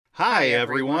Hi,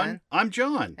 everyone. I'm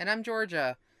John. And I'm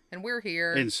Georgia. And we're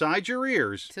here Inside your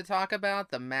ears, to talk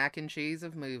about the mac and cheese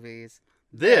of movies.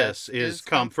 this is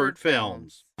Comfort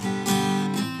Films.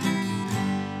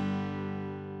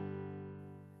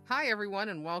 Hi, everyone,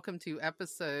 and welcome to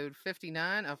episode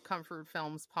 59 of Comfort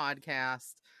Films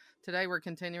Podcast. Today, we're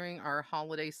continuing our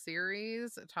holiday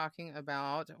series talking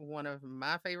about one of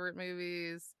my favorite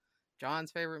movies,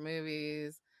 John's favorite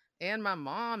movies, and my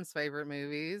mom's favorite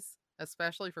movies,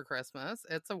 especially for Christmas.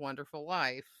 It's a Wonderful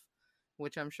Life,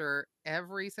 which I'm sure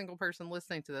every single person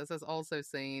listening to this has also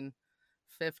seen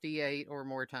 58 or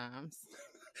more times.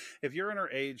 If you're in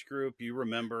our age group, you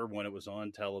remember when it was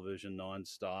on television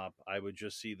nonstop. I would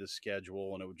just see the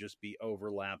schedule and it would just be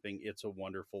overlapping. It's a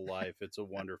Wonderful Life. It's a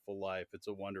Wonderful Life. It's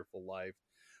a Wonderful Life.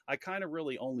 I kind of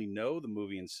really only know the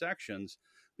movie in sections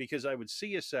because I would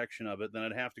see a section of it, then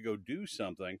I'd have to go do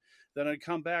something. Then I'd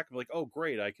come back and be like, oh,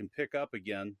 great, I can pick up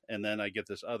again. And then I get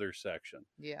this other section.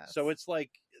 Yes. So it's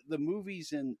like the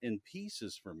movie's in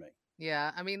pieces for me.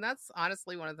 Yeah, I mean, that's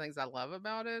honestly one of the things I love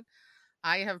about it.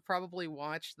 I have probably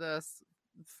watched this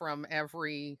from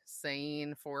every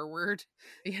scene forward,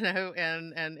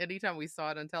 and anytime we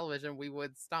saw it on television, we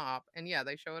would stop. And yeah,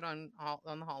 they show it on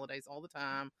the holidays all the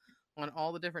time on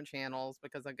all the different channels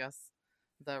because I guess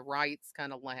the rights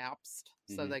kind of lapsed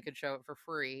so Mhm. they could show it for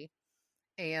free.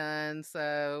 And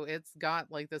so it's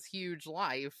got like this huge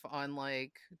life on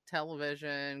like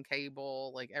television,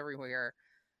 cable, like everywhere.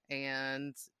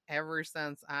 And ever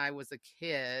since I was a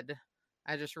kid,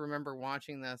 I just remember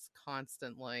watching this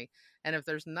constantly. And if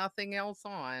there's nothing else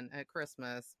on at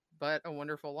Christmas but A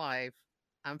Wonderful Life,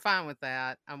 I'm fine with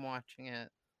that. I'm watching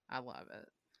it. I love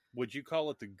Would you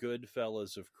call it the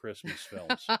Goodfellas of Christmas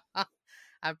films? it.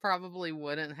 I probably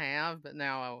wouldn't have, but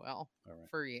now I will All right.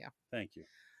 for you. Thank you.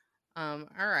 All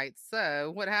right.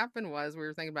 So what happened was we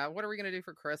were thinking about what are we going to do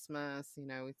for Christmas?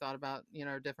 We thought about,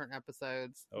 different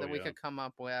episodes Oh, that we yeah. could come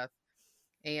up with.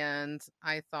 And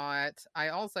I thought I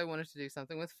also wanted to do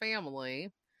something with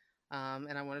family.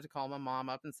 And I wanted to call my mom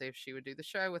up and see if she would do the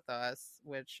show with us,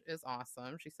 which is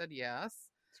awesome. She said yes.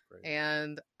 It's great.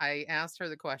 And I asked her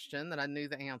the question that I knew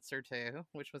the answer to,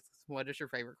 which was, what is your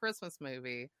favorite Christmas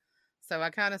movie? So I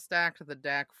kind of stacked the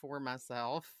deck for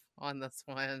myself on this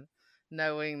one,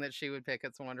 knowing that she would pick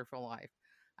It's a Wonderful Life.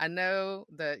 I know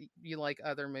that you like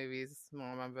other movies,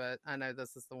 Mama, but I know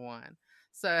this is the one.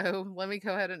 So let me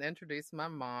go ahead and introduce my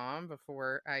mom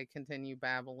before I continue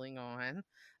babbling on.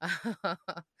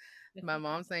 My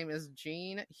mom's name is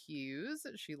Jean Hughes.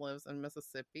 She lives in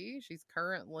Mississippi. She's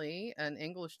currently an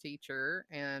English teacher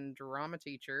and drama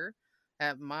teacher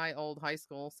at my old high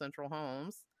school, Central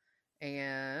Homes.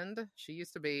 And she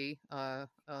used to be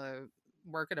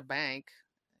work at a bank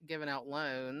giving out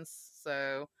loans.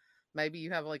 So maybe you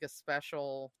have like a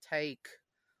special take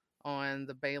on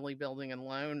the Bailey Building and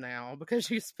Loan now because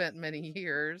you spent many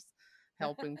years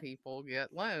helping people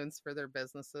get loans for their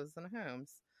businesses and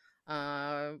homes.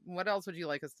 What else would you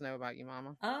like us to know about you,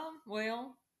 Mama?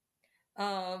 Well,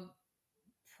 um,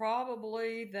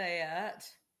 probably that.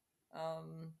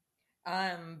 Um,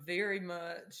 I'm very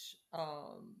much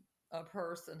a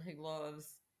person who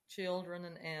loves children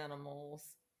and animals.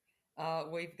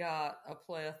 We've got a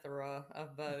plethora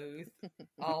of both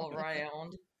all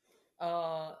around.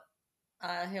 Uh,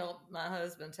 I help my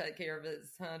husband take care of his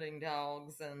hunting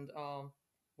dogs, and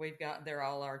they're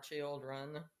all our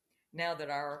children. Now that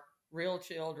our real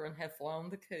children have flown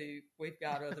the coop, we've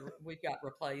got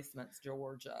replacements,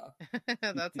 Georgia.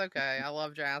 That's okay. I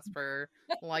love Jasper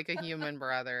like a human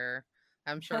brother.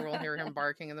 I'm sure we'll hear him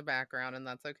barking in the background, and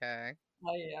that's okay.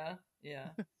 Oh yeah, yeah.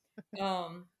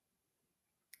 Um,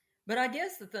 but I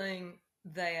guess the thing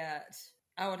that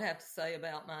I would have to say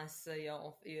about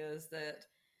myself is that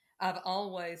I've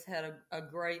always had a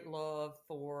great love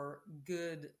for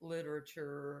good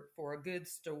literature, for a good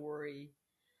story,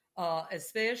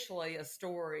 especially a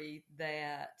story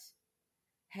that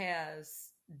has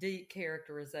deep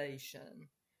characterization.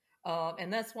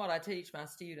 And that's what I teach my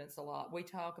students a lot. We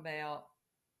talk about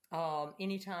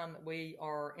anytime that we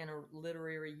are in a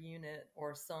literary unit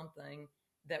or something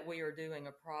that we are doing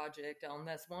a project on,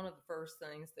 that's one of the first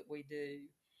things that we do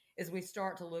is we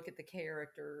start to look at the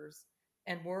characters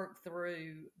and work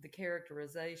through the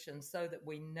characterization so that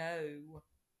we know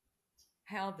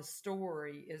how the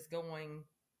story is going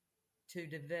to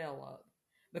develop.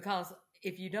 Because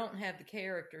if you don't have the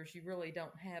characters, you really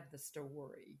don't have the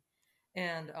story.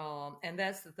 And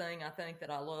that's the thing I think that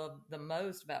I love the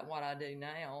most about what I do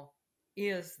now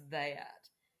is that.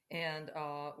 And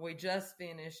we just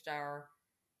finished our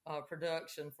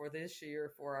production for this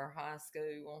year for our high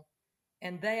school,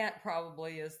 And that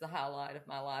probably is the highlight of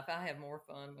my life. I have more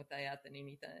fun with that than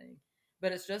anything.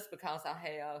 But it's just because I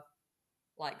have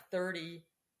like 30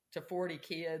 to 40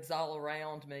 kids all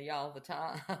around me all the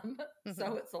time.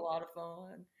 So it's a lot of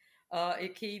fun.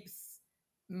 It keeps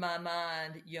my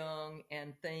mind young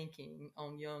and thinking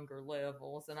on younger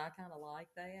levels, and I kind of like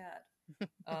that.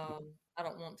 I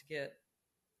don't want to get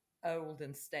old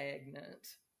and stagnant,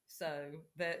 so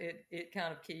that it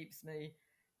kind of keeps me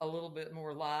a little bit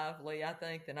more lively, I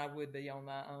think, than I would be on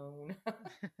my own.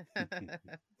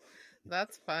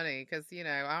 That's funny because,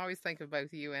 I always think of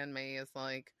both you and me as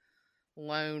like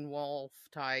lone wolf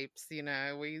types. We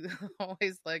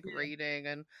always like Yeah, reading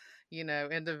and,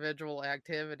 individual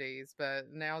activities.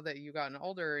 But now that you've gotten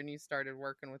older and you started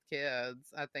working with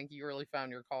kids, I think you really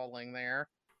found your calling there.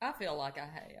 I feel like I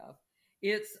have.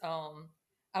 It's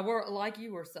I work like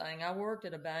you were saying. I worked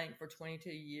at a bank for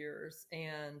 22 years,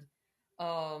 and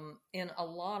in a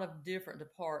lot of different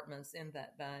departments in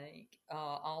that bank,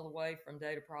 all the way from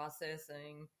data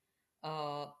processing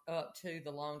up to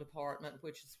the loan department,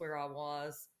 which is where I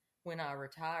was when I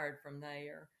retired from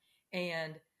there.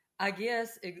 And I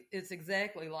guess it's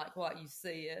exactly like what you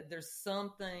said. There's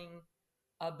something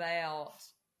about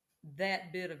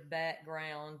that bit of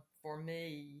background for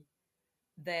me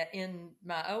that in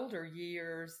my older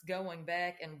years, going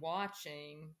back and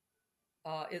watching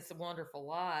It's a Wonderful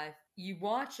Life, you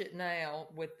watch it now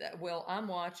with that. Well, I'm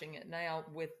watching it now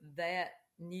with that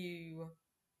new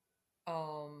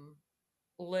um,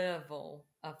 level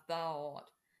of thought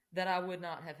that I would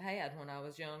not have had when I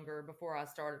was younger before I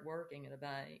started working at a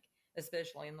bank,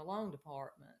 especially in the loan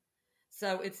department.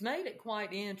 So it's made it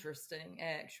quite interesting,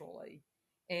 actually.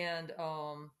 And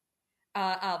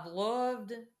I've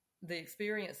loved the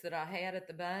experience that I had at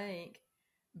the bank,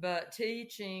 but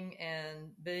teaching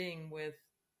and being with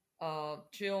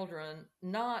children,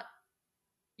 not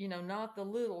the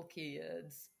little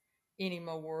kids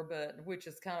anymore, but which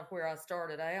is kind of where I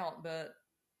started out, but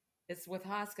it's with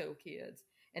high school kids.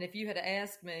 And if you had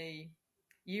asked me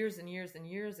years and years and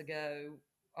years ago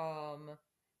um,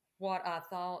 what I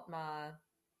thought my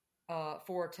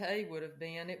forte would have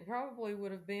been, it probably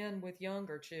would have been with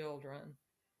younger children.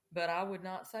 But I would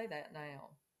not say that now.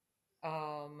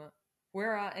 Um,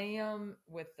 where I am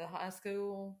with the high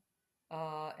school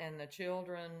and the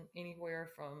children anywhere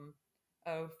from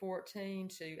 14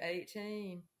 to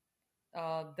 18,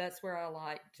 that's where I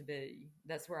like to be.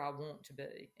 That's where I want to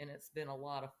be. And it's been a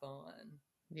lot of fun.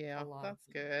 A Yeah, lot of that's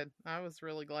fun. good. I was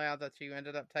really glad that you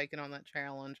ended up taking on that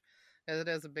challenge. It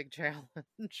is a big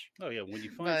challenge, Oh yeah, when you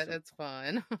find but some, it's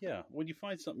fun. yeah, when you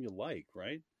find something you like,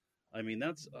 right? I mean,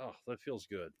 that's Mhm. oh, that feels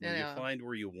good when you Yeah. find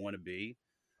where you want to be,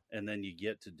 and then you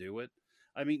get to do it.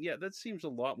 I mean, yeah, that seems a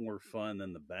lot more fun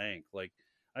than the bank. Like,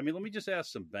 I mean, let me just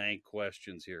ask some bank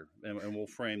questions here, and we'll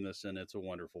frame this in "It's a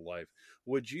Wonderful Life."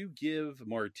 Would you give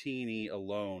Martini a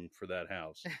loan for that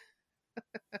house?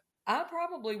 I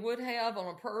probably would have on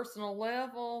a personal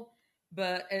level,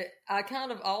 but I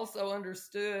kind of also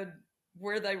understood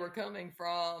where they were coming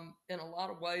from in a lot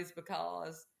of ways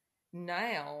because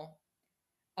now,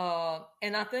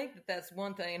 and I think that that's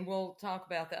one thing, and we'll talk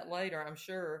about that later, I'm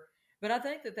sure. But I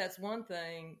think that that's one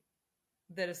thing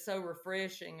that is so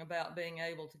refreshing about being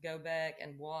able to go back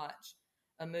and watch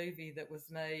a movie that was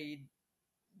made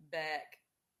back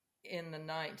in the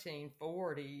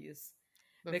 1940s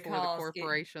Before the because it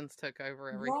corporations took over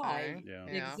right, everything. Yeah,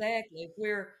 Yeah. exactly.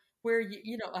 Where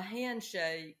a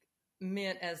handshake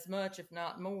meant as much, if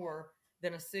not more,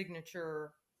 than a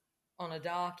signature on a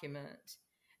document,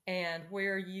 and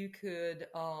where you could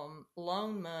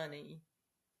loan money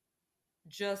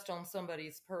just on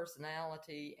somebody's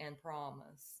personality and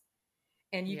promise,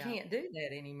 and you Yeah. can't do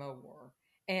that anymore.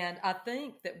 And I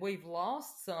think that we've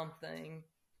lost something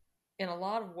in a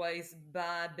lot of ways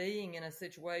by being in a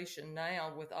situation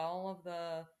now with all of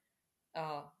the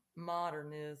uh,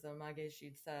 modernism, I guess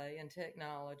you'd say, and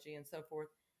technology and so forth,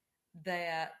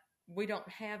 that we don't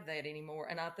have that anymore.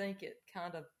 And I think it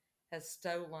kind of has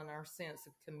stolen our sense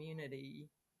of community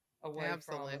away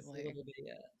from us a Absolutely. little bit.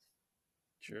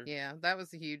 sure. Yeah, that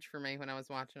was huge for me when I was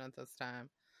watching it this time.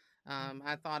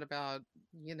 I Mhm. thought about,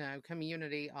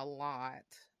 community a lot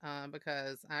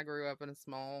because I grew up in a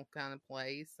small kind of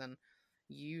place and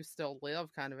you still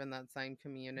live kind of in that same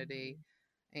community Mhm.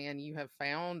 and you have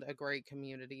found a great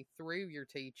community through your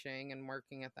teaching and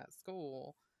working at that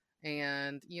school.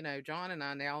 And, John and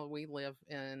I now we live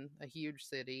in a huge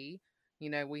city.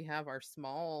 We have our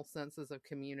small senses of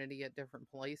community at different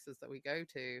places that we go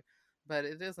to, but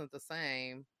it isn't the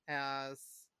same as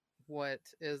what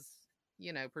is,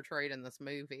 portrayed in this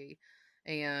movie.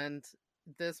 And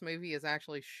this movie is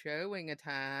actually showing a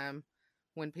time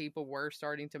when people were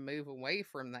starting to move away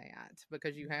from that,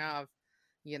 because you have,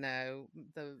 you know,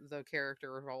 the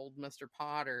character of old Mr.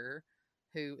 Potter,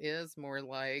 who is more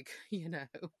like, you know,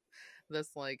 this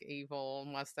like evil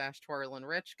mustache twirling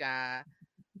rich guy,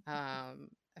 um,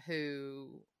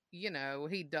 who, you know,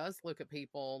 he does look at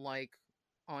people like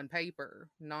on paper,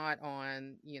 not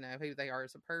on, you know, who they are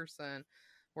as a person.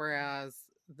 Whereas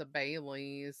the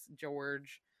Baileys,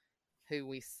 George, who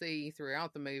we see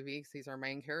throughout the movie, 'cause he's our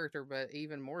main character, but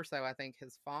even more so, I think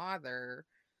his father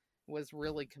was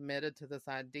really committed to this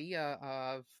idea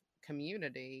of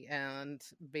community and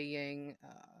being,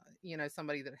 you know,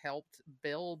 somebody that helped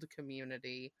build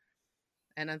community.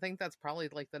 And I think that's probably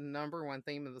like the number one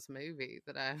theme of this movie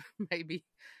that I maybe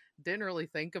didn't really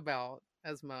think about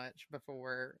as much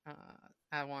before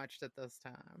I watched it this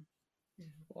time.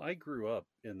 Well, I grew up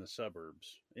in the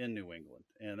suburbs in New England,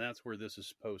 and that's where this is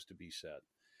supposed to be set.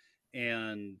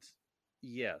 And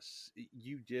yes,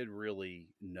 you did really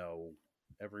know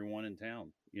everyone in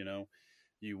town. You know,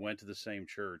 you went to the same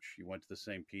church, you went to the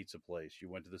same pizza place, you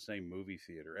went to the same movie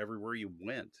theater. Everywhere you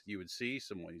went, you would see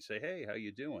someone. You say, "Hey, how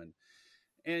you doing?"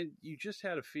 And you just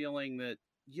had a feeling that,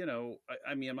 you know,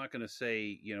 I mean, I'm not going to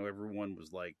say, you know, everyone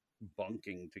was like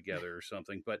bunking together or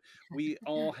something, but we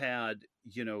all had,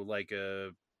 you know, like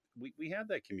we had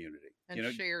that community, And you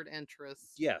know. shared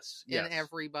interests Yes, in yes,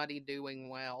 everybody doing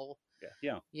well. yeah,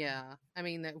 yeah. Yeah. I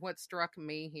mean, what struck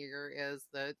me here is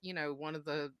that, you know, one of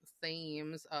the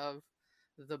themes of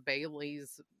the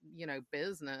Bailey's, you know,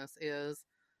 business is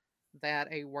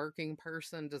that a working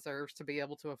person deserves to be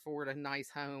able to afford a nice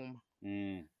home.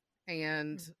 Mm.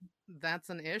 And that's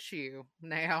an issue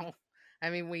now. I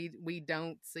mean, we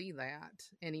don't see that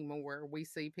anymore. We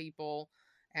see people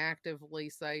actively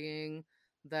saying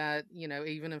that, you know,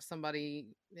 even if somebody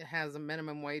has a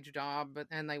minimum wage job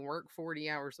and they work 40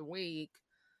 hours a week,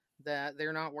 that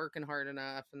they're not working hard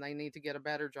enough and they need to get a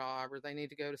better job, or they need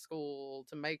to go to school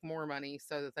to make more money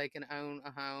so that they can own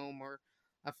a home or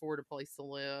afford a place to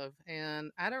live.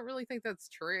 And I don't really think that's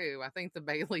true. I think the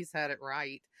Baileys had it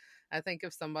right. I think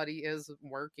if somebody is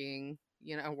working,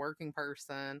 you know, a working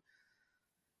person,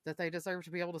 that they deserve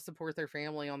to be able to support their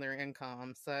family on their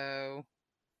income. So,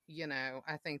 you know,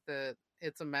 I think that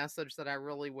it's a message that I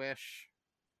really wish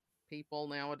people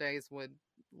nowadays would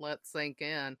let sink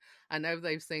in. I know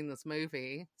they've seen this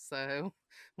movie, so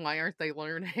why aren't they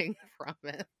learning from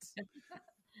it?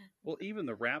 Well, even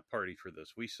the wrap party for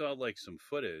this, we saw like some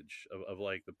footage of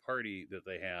like the party that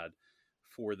they had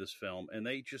for this film, and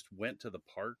they just went to the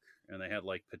park and they had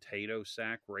like potato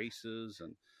sack races,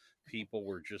 and people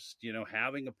were just, you know,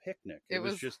 having a picnic. It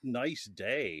was just nice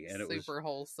day, and it was super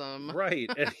wholesome. right.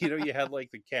 And you know, you had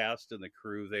like the cast and the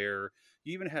crew there.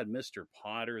 You even had Mr.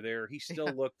 Potter there. He still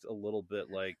looked a little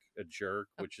bit like a jerk,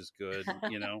 which is good,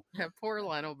 you know. Poor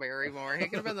Lionel Barrymore. He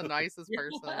could have been the nicest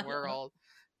person in the world,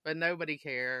 but nobody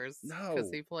cares because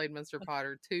No. he played Mr.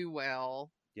 Potter too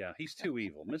well. Yeah, he's too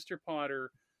evil. Mr.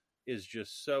 Potter is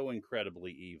just so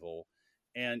incredibly evil.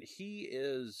 And he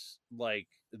is like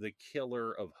the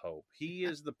killer of hope. He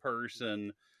is the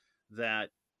person that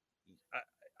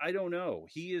I don't know.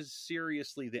 He is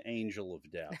seriously the angel of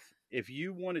death. If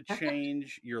you want to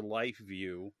change your life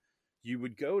view, you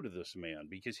would go to this man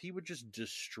because he would just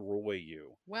destroy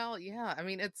you. Well, yeah. I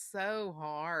mean, it's so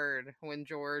hard when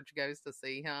George goes to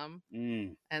see him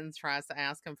and tries to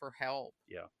ask him for help.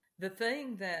 Yeah. The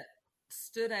thing that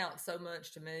stood out so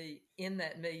much to me in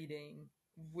that meeting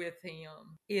with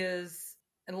him is,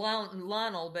 and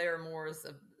Lionel Barrymore is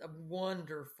a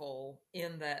wonderful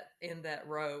in that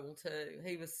role too.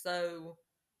 He was so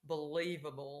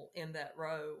believable in that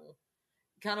role.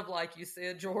 Kind of like you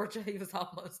said, Georgia, he was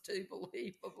almost too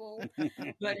believable.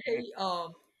 But he,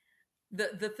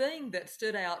 the thing that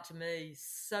stood out to me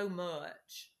so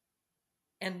much,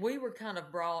 and we were kind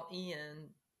of brought in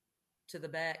to the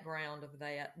background of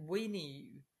that. We knew,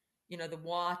 you know, the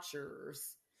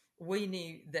watchers, we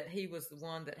knew that he was the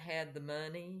one that had the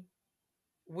money.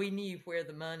 We knew where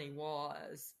the money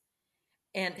was.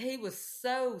 And he was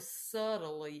so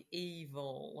subtly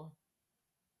evil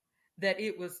that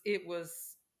it was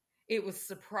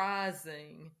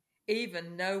surprising,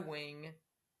 even knowing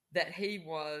that he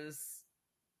was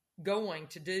going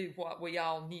to do what we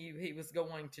all knew he was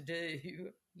going to do.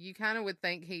 You kind of would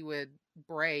think he would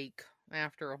break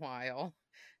after a while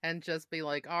and just be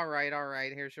like, all right,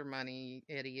 here's your money,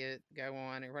 idiot, go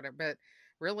on, or whatever. But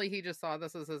really, he just saw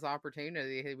this as his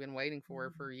opportunity he'd been waiting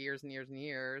for years and years and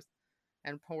years.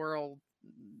 And poor old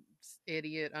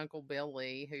idiot Uncle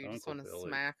Billy, who just want to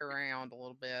smack around a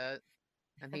little bit,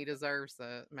 and he deserves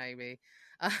it, maybe.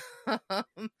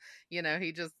 You know,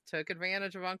 he just took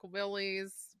advantage of Uncle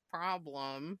Billy's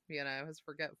problem, his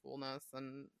forgetfulness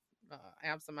and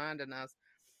absent-mindedness.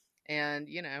 And,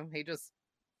 he just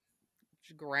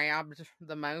grabbed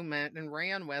the moment and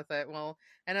ran with it. Well,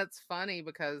 and it's funny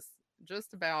because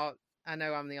just about, I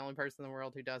know I'm the only person in the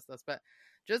world who does this, but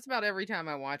just about every time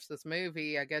I watch this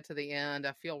movie, I get to the end,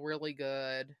 I feel really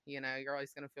good. You're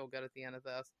always going to feel good at the end of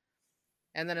this.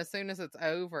 And then as soon as it's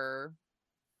over,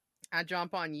 I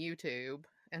jump on YouTube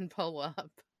and pull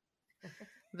up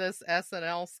this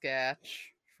SNL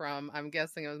sketch from, I'm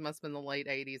guessing it must have been the late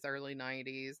 80s, early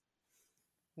 90s,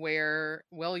 where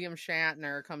William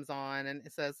Shatner comes on and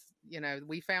it says,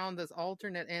 we found this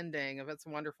alternate ending of It's a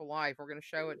Wonderful Life. We're going to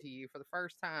show it to you for the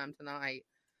first time tonight.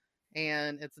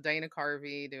 And it's Dana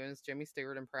Carvey doing his Jimmy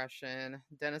Stewart impression,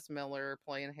 Dennis Miller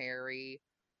playing Harry,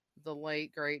 the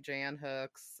late, great Jan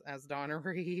Hooks as Donna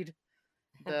Reed,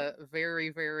 the very,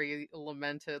 very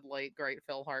lamented late, great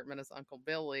Phil Hartman as Uncle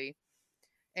Billy.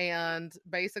 And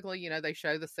basically, they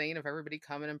show the scene of everybody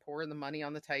coming and pouring the money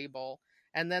on the table.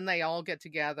 And then they all get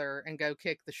together and go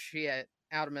kick the shit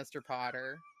out of Mr.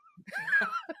 Potter.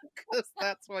 Because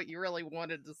that's what you really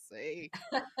wanted to see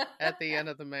at the end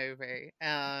of the movie.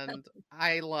 And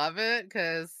I love it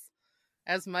because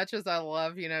as much as I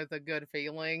love, the good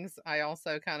feelings, I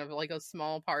also kind of, like, a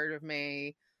small part of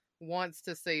me wants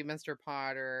to see Mr.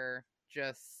 Potter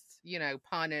just,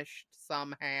 punished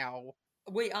somehow.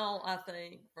 We all, I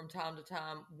think, from time to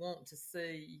time want to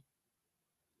see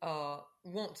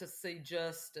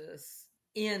justice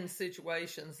in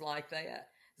situations like that.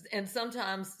 And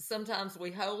sometimes we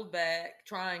hold back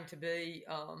trying to be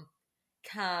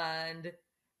kind,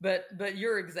 but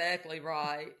you're exactly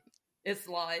right. It's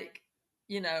like,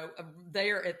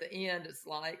 there at the end, it's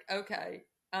like, okay,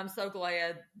 I'm so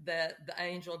glad that the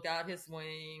angel got his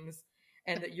wings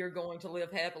and that you're going to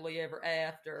live happily ever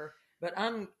after. But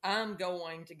I'm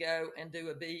going to go and do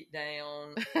a beat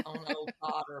down on old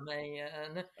Potter,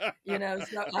 man. So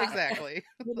Exactly.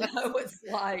 It's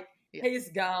like, yeah,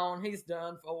 he's gone, he's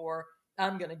done for.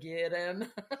 I'm gonna get him.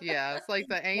 Yeah, it's like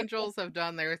the angels have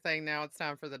done their thing. Now it's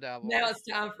time for the devil. Now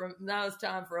it's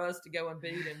time for us to go and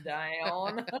beat him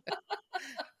down.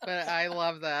 But I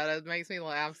love that. It makes me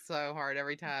laugh so hard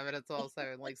every time, and it's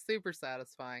also like super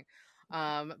satisfying.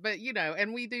 But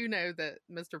and we do know that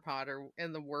Mr. Potter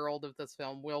in the world of this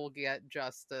film will get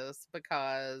justice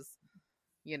because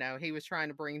he was trying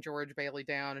to bring George Bailey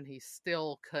down and he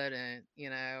still couldn't,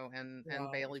 and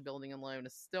Bailey Building and Loan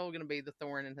is still going to be the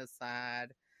thorn in his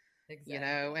side,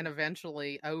 exactly. And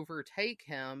eventually overtake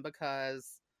him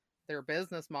because their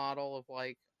business model of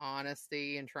like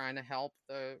honesty and trying to help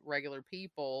the regular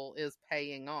people is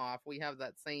paying off. We have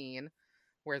that scene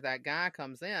where that guy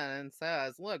comes in and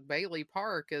says, look, Bailey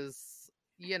Park is,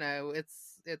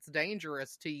 it's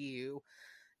dangerous to you.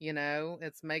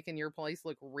 It's making your place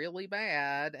look really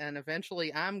bad. And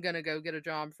eventually I'm going to go get a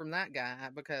job from that guy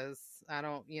because I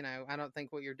don't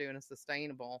think what you're doing is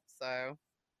sustainable. So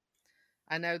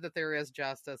I know that there is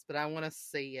justice, but I want to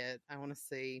see it. I want to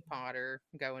see Potter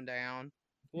going down.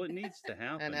 Well, it needs to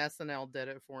happen. And SNL did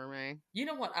it for me. You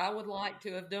know what I would like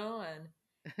to have done?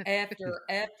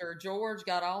 After George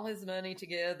got all his money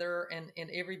together and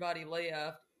everybody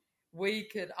left, we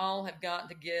could all have gotten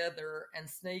together and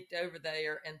sneaked over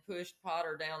there and pushed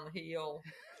Potter down the hill,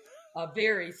 a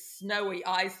very snowy,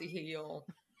 icy hill,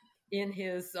 in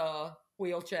his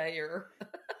wheelchair.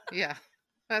 Yeah,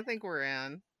 I think we're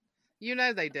in.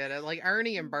 They did it. Like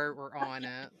Ernie and Bert were on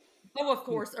it. Oh, of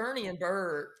course, Ernie and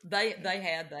Bert, they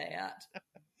had that.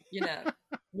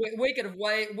 We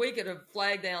could have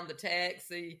flagged down the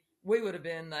taxi. We would have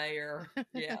been there.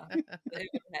 Yeah, it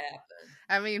would happen.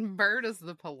 I mean, Bert is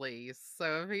the police,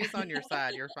 so if he's on your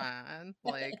side, you're fine.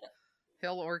 Like,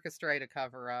 he'll orchestrate a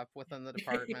cover-up within the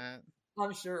department.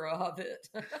 I'm sure of it.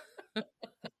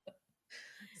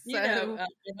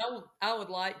 I would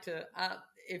like to,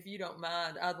 if you don't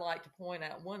mind, I'd like to point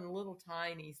out one little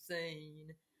tiny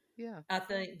scene. Yeah. I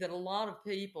think that a lot of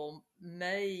people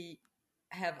may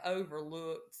have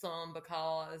overlooked some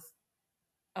because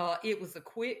it was a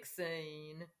quick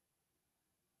scene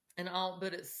and all,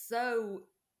 but it's so,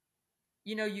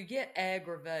 you get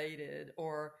aggravated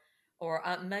or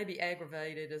maybe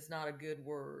aggravated is not a good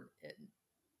word.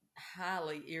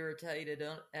 Highly irritated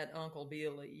at Uncle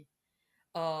Billy,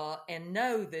 and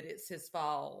know that it's his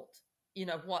fault.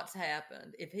 What's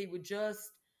happened. If he would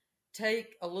just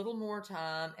take a little more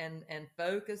time and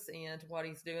focus into what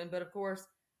he's doing, but of course,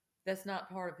 that's not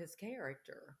part of his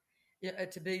character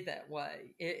to be that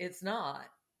way. It's not.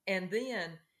 And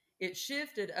then it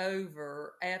shifted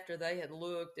over after they had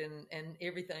looked and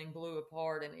everything blew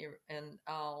apart and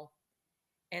all.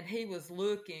 And he was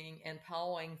looking and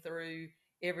pawing through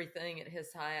everything at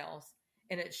his house,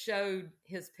 and it showed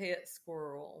his pet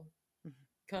squirrel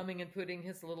coming and putting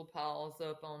his little paws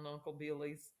up on Uncle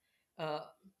Billy's uh,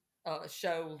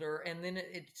 shoulder, and then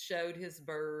it showed his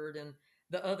bird and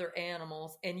the other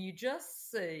animals, and you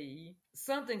just see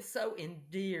something so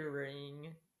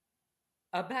endearing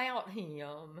about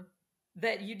him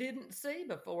that you didn't see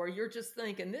before. You're just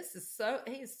thinking,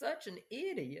 he's such an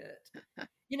idiot.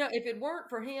 If it weren't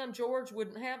for him, George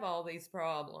wouldn't have all these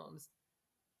problems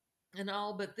and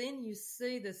all. But then you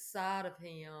see this side of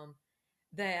him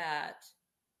that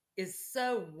is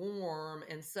so warm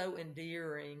and so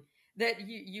endearing that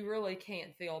you really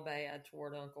can't feel bad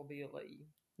toward Uncle Billy.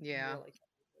 Yeah. You really can't.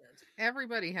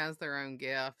 Everybody has their own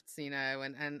gifts,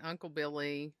 and Uncle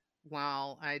Billy,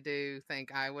 while I do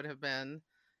think I would have been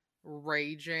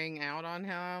raging out on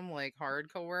him like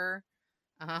hardcore,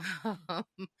 um,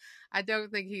 I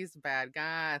don't think he's a bad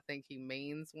guy. I think he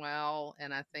means well,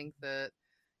 and I think that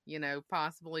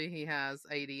possibly he has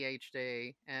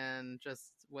ADHD and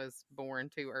just was born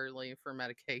too early for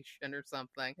medication or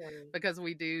something. Because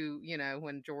we do,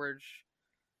 when George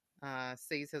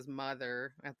sees his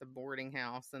mother at the boarding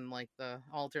house in like the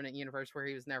alternate universe where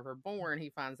he was never born,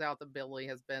 he finds out that Billy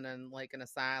has been in like an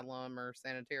asylum or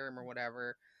sanitarium or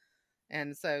whatever.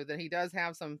 And so that he does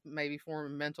have some maybe form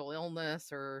of mental illness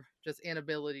or just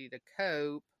inability to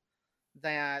cope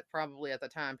that probably at the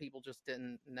time people just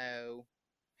didn't know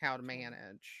how to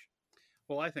manage.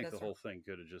 Well, I think That's the whole thing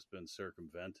could have just been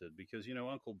circumvented because,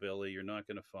 Uncle Billy, you're not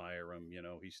going to fire him.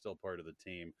 He's still part of the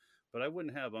team. But I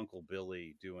wouldn't have Uncle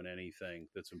Billy doing anything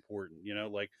that's important.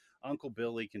 Like Uncle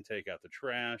Billy can take out the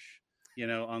trash.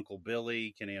 Uncle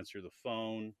Billy can answer the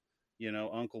phone.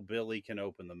 Uncle Billy can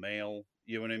open the mail.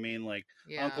 You know what I mean? Like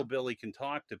Yeah. Uncle Billy can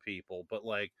talk to people, but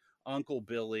like Uncle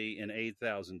Billy and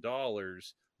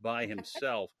 $8,000 by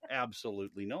himself,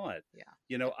 absolutely not. Yeah.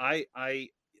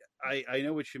 I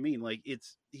know what you mean. Like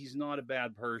he's not a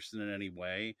bad person in any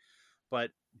way,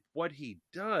 but what he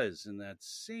does in that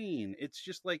scene, it's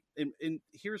just like, and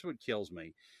here's what kills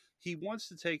me. He wants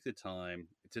to take the time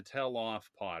to tell off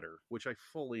Potter, which I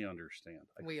fully understand.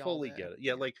 I fully get it.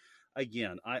 Yeah, like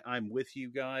again, I'm with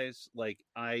you guys. Like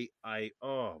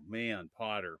oh man,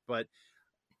 Potter, but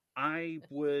I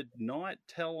would not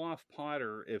tell off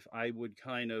Potter if I would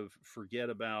kind of forget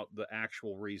about the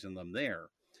actual reason I'm there.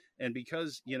 And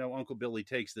because, Uncle Billy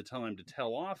takes the time to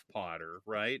tell off Potter,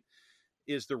 right,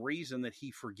 is the reason that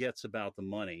he forgets about the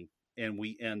money. And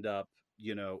we end up,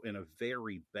 in a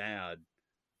very bad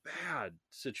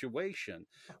situation.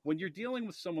 When you're dealing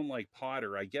with someone like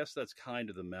Potter, I guess that's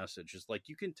kind of the message. Is like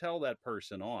you can tell that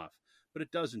person off, but it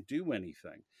doesn't do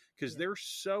anything because they're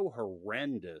so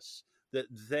horrendous that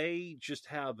they just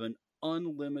have an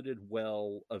unlimited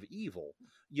well of evil.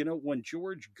 When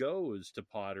George goes to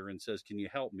Potter and says, "Can you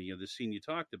help me?" The scene you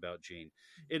talked about, Gene,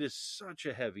 it is such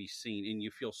a heavy scene and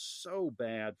you feel so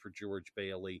bad for George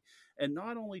Bailey. And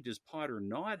not only does Potter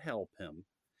not help him,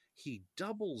 he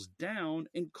doubles down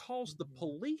and calls the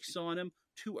police on him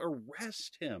to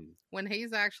arrest him. When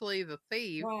he's actually the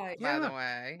thief, Right. by the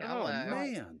way. Hello. Oh,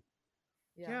 man.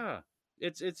 Yeah.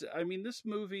 It's, I mean, this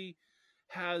movie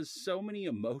has so many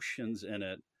emotions in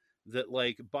it that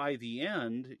like by the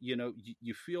end,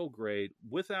 you feel great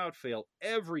without fail.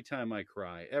 Every time I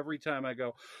cry, every time I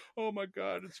go, "Oh my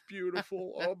God, it's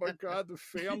beautiful. Oh my God, the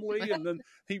family." And then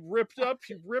he ripped up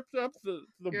the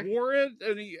warrant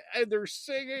and they're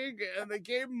singing and they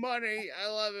gave money. I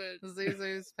love it.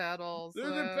 Zuzu's pedals.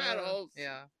 Zuzu pedals.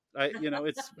 Yeah.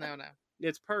 It's no.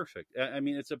 It's perfect. I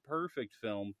mean, it's a perfect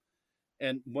film.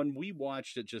 And when we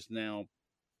watched it just now,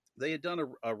 they had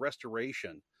done a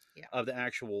restoration of the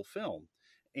actual film.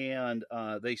 And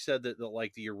they said that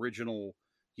like the original,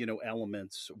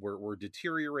 elements were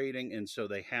deteriorating. And so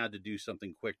they had to do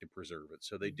something quick to preserve it.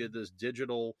 So they did this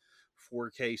digital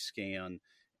 4K scan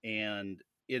and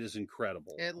it is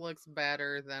incredible. It looks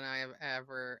better than I have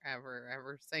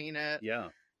ever seen it. Yeah.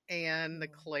 And the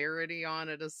clarity on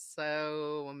it is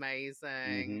so amazing.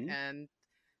 Mm-hmm. And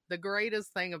the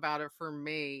greatest thing about it for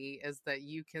me is that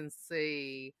you can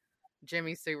see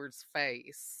Jimmy Stewart's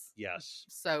face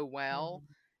so well.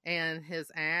 And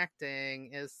his acting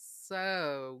is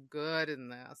so good in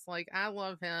this. Like, I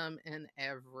love him in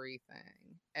everything.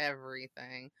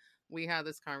 We had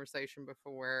this conversation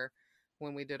before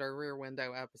when we did our Rear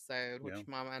Window episode, which,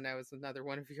 Mom, I know is another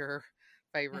one of your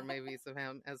favorite movies of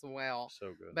him as well.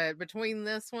 So good. But between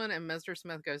this one and Mr.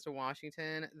 Smith Goes to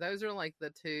Washington, those are like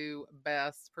the two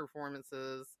best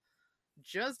performances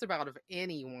just about of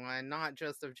anyone, not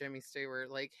just of Jimmy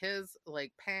Stewart. Like his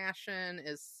passion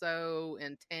is so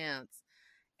intense,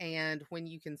 and when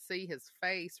you can see his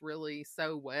face really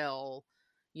so well,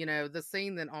 the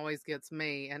scene that always gets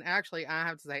me, and actually I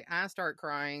have to say, I start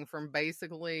crying from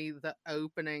basically the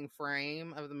opening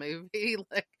frame of the movie.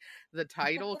 Like the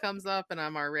title comes up and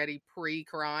I'm already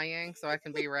pre-crying so I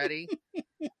can be ready.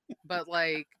 But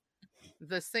like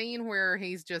the scene where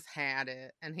he's just had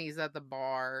it and he's at the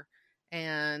bar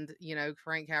and,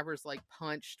 Frank Capra's like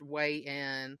punched way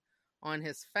in on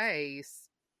his face.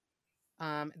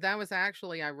 That was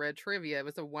actually, I read trivia, it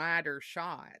was a wider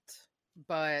shot.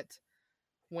 But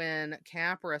when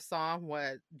Capra saw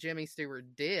what Jimmy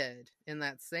Stewart did in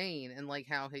that scene and like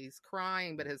how he's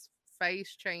crying, but his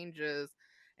face changes,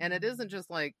 and it isn't just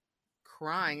like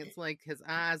crying, it's like his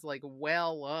eyes like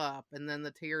well up and then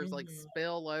the tears like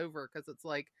spill over because it's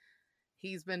like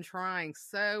he's been trying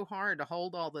so hard to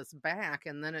hold all this back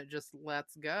and then it just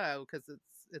lets go because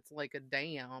it's like a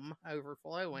dam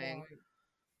overflowing. Right.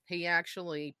 He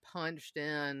actually punched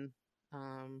in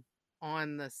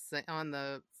on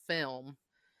the film,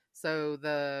 so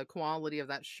the quality of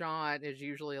that shot is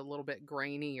usually a little bit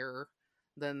grainier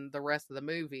than the rest of the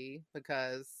movie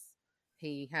because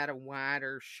he had a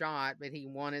wider shot, but he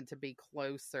wanted to be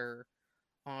closer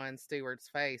on Stewart's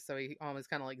face. So he almost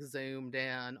kind of like zoomed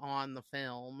in on the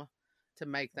film to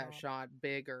make that shot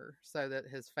bigger so that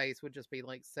his face would just be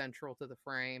like central to the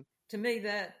frame. To me,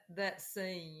 that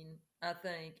scene, I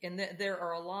think, and there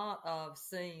are a lot of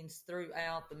scenes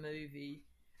throughout the movie,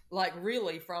 like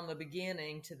really from the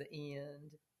beginning to the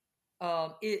end.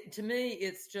 To me,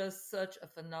 it's just such a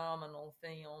phenomenal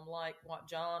film. Like what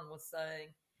John was saying,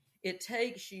 it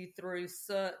takes you through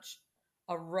such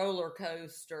a roller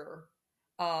coaster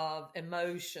of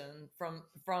emotion from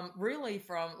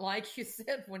like you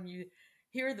said, when you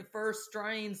hear the first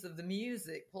strains of the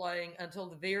music playing until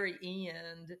the very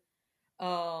end,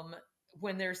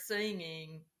 when they're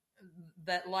singing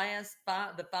that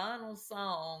the final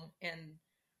song and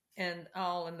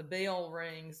the bell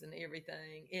rings and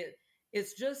everything.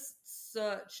 It's just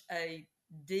such a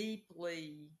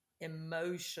deeply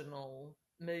emotional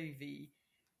movie.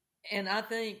 And I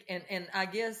think, and I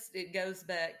guess it goes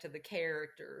back to the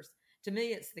characters. To me,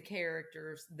 it's the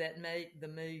characters that make the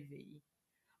movie.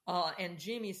 And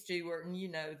Jimmy Stewart, and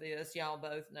y'all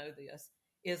both know this,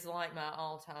 is like my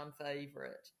all-time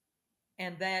favorite.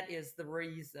 And that is the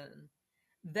reason.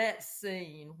 That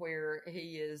scene where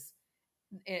he is,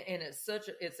 and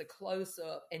it's a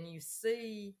close-up, and you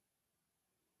see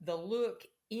the look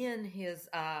in his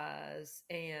eyes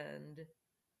and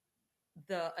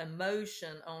the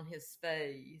emotion on his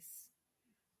face.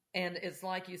 And it's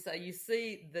like you say, you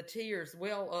see the tears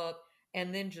well up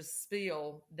and then just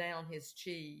spill down his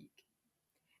cheek.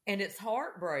 And it's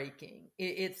heartbreaking.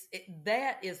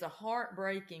 That is a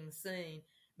heartbreaking scene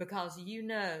because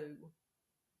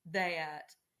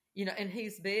that, and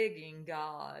he's begging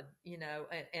God,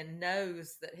 and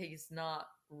knows that he's not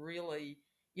really,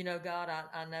 God,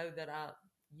 I know that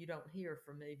you don't hear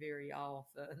from me very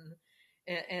often.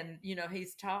 And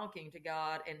he's talking to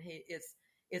God, and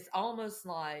it's almost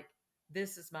like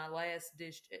this is my last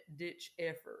ditch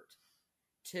effort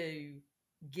to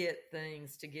get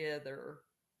things together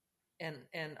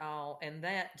and all. And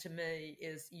that to me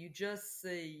is, you just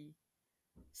see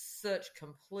such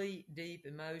complete deep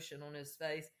emotion on his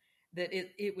face that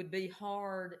it would be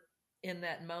hard in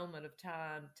that moment of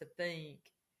time to think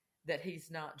that he's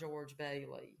not George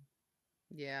Bailey.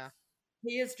 Yeah.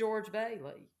 He is George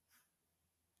Bailey.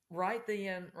 Right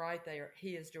then, right there,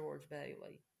 he is George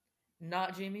Bailey.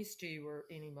 Not Jimmy Stewart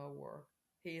anymore.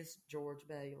 He is George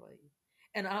Bailey.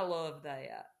 And I love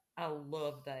that. I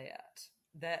love that.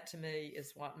 That to me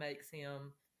is what makes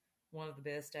him one of the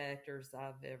best actors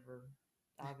I've ever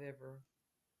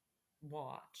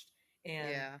watched.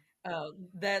 And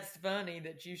that's funny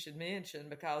that you should mention,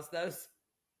 because those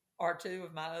are two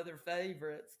of my other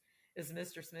favorites, is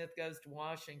Mr. Smith Goes to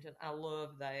Washington. I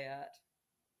love that.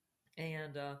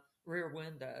 And Rear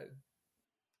Window.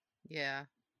 Yeah,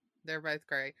 they're both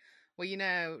great. Well,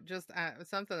 just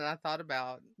something that I thought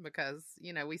about, because,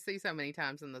 we see so many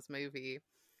times in this movie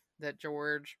that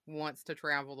George wants to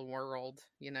travel the world.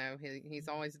 He's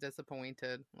always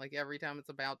disappointed. Like every time it's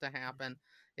about to happen,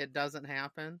 it doesn't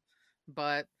happen.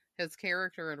 But his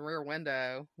character in Rear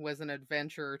Window was an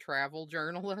adventure travel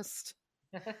journalist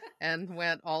and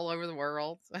went all over the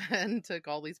world and took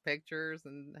all these pictures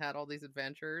and had all these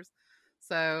adventures.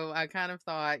 So I kind of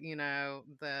thought,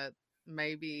 that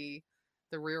maybe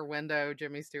the Rear Window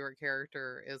Jimmy Stewart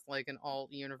character is like an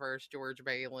alt universe George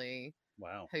Bailey.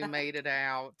 Wow. Who made it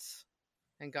out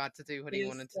and got to do what he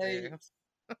wanted to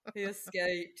do. He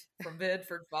escaped from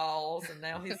Bedford Falls, and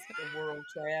now he's a world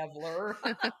traveler.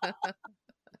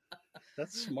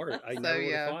 That's smart. I So never would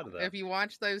have yeah, thought of that. if you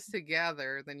watch those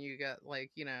together, then you get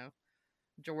like,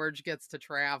 George gets to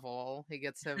travel. He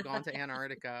gets to have gone to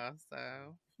Antarctica,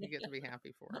 so you get to be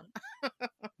happy for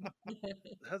him.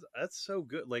 That's so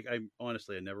good. Like, I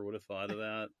honestly, I never would have thought of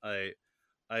that.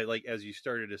 I like, as you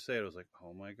started to say it, I was like,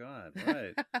 oh my god,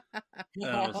 right? And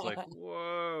I was like,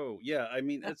 whoa, yeah. I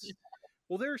mean, it's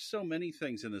well, there's so many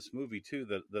things in this movie too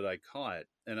that I caught,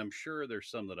 and I'm sure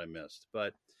there's some that I missed.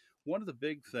 But one of the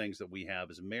big things that we have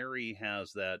is Mary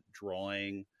has that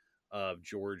drawing of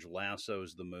George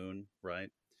lassos the moon, right?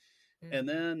 And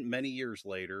Mhm. then many years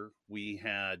later, we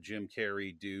had Jim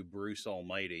Carrey do Bruce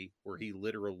Almighty, where he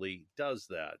literally does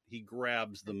that. He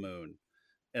grabs the moon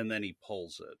and then he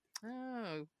pulls it.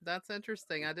 Oh, that's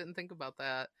interesting. I didn't think about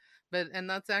that. And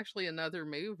that's actually another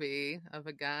movie of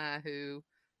a guy who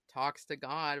talks to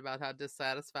God about how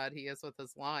dissatisfied he is with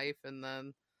his life and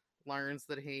then learns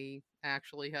that he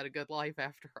actually had a good life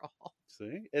after all.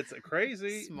 See, it's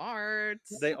crazy. Smart.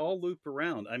 They all loop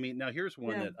around. I mean, now here's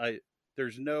one Yeah. that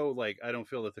there's no, like, I don't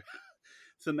feel that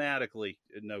thematically,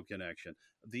 no connection.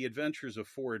 The Adventures of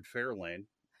Ford Fairlane.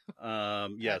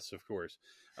 Yes, of course.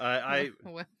 I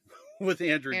With with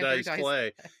Andrew Andrew Dice Dice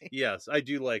Clay. Clay. Yes, I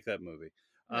do like that movie.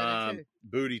 I do too.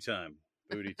 Booty time,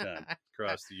 booty time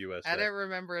across the I USA. don't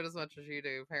remember it as much as you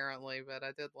do, apparently, but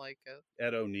I did like it.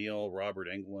 Ed O'Neill, Robert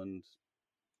Englund.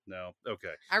 No,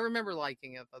 okay, I remember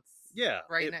liking it. That's yeah,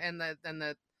 right, and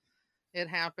that it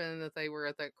happened that they were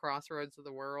at that crossroads of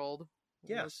the world.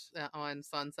 yes, On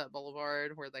Sunset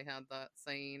Boulevard where they had that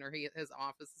scene, or his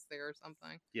office is there or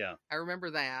something. yeah. I remember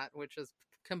that, which is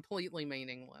completely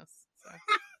meaningless. So.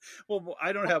 Well,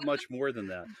 I don't have much more than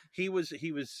that. He was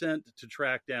sent to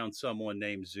track down someone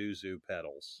named Zuzu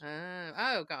Petals,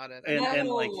 Got it. and Okay.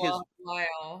 like his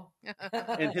wow.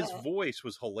 and his voice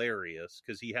was hilarious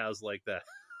because he has like that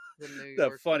The New that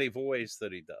York. funny voice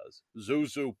that he does.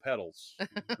 Zuzu Petals.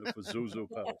 It was Zuzu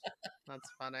Petals. That's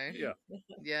funny. Yeah,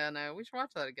 Yeah, no, we should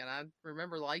watch that again. I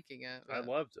remember liking it. I But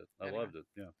loved it. I anyway. loved it.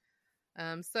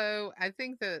 Yeah. So I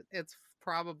think that it's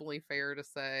probably fair to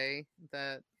say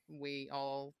that we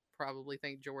all probably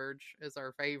think George is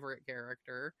our favorite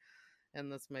character in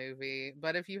this movie.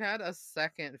 But if you had a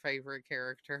second favorite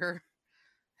character,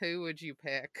 who would you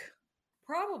pick?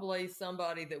 Probably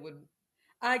somebody that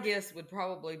I guess would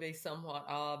probably be somewhat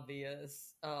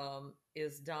obvious,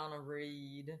 is Donna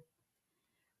Reed.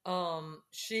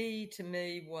 She to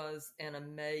me was an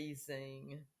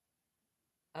amazing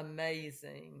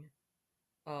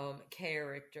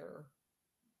character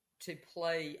to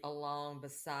play along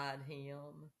beside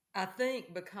him. I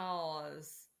think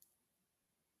because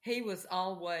he was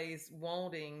always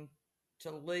wanting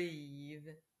to leave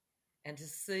and to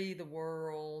see the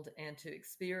world and to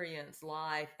experience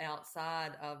life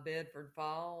outside of Bedford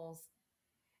Falls.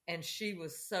 And she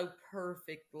was so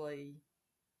perfectly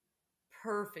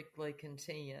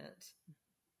content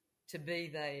to be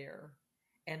there.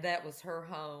 And that was her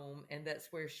home, and that's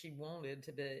where she wanted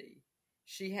to be.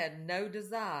 She had no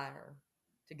desire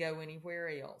to go anywhere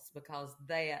else because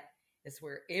that is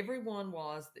where everyone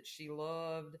was that she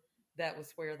loved. That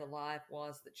was where the life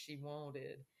was that she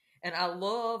wanted. And I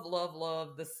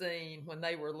love the scene when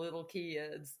they were little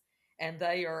kids and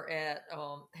they are at,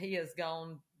 he has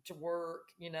gone to work,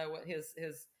 at his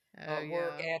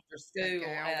work after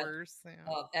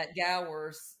school at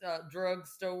Gower's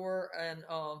drugstore, and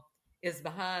is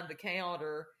behind the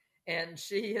counter. And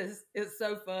she it's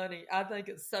so funny. I think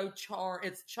it's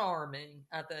it's charming,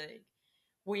 I think,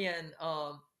 when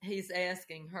he's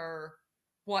asking her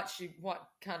what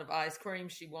kind of ice cream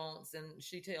she wants, and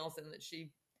she tells him that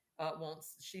she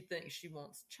thinks she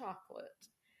wants chocolate.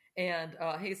 And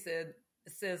he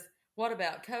says, what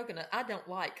about coconut? I don't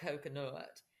like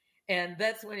coconut. And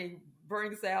that's when he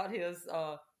brings out his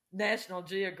National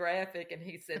Geographic, and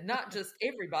he said, not just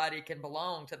everybody can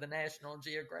belong to the National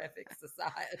Geographic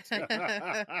Society.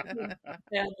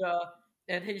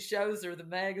 And he shows her the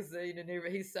magazine, and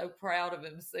he's so proud of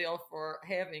himself for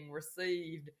having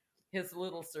received his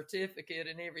little certificate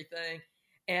and everything.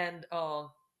 And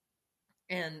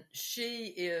she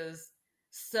is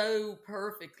so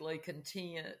perfectly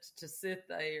content to sit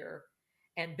there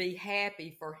and be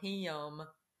happy for him,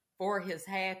 for his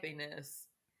happiness,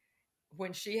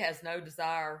 when she has no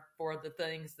desire for the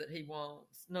things that he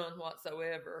wants, none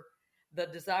whatsoever. The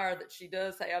desire that she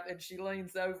does have, and she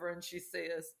leans over and she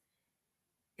says,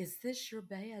 is this your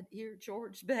bad ear,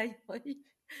 George Bailey?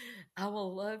 I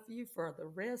will love you for the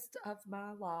rest of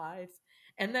my life.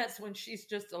 And that's when she's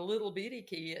just a little bitty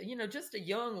kid, just a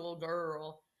young little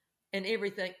girl and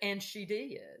everything. And she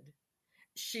did.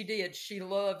 She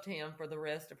loved him for the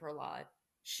rest of her life.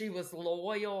 She was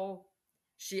loyal.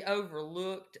 she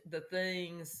overlooked the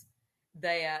things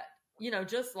that,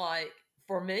 just like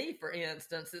for me, for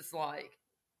instance, it's like,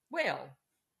 well,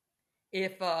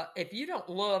 if you don't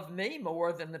love me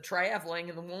more than the traveling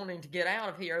and the wanting to get out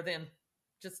of here, then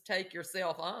just take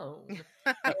yourself on.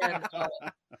 and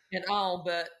and all,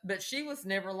 but she was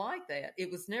never like that.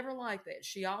 It was never like that.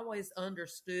 She always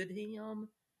understood him.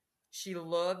 She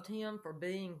loved him for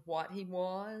being what he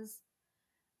was,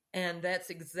 and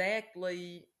that's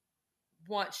exactly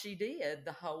what she did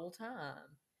the whole time.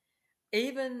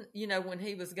 Even, when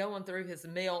he was going through his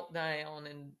meltdown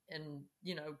and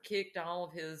kicked all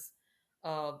of his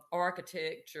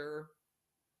architecture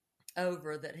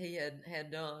over that he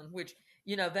had done, which,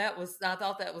 I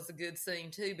thought that was a good scene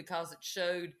too, because it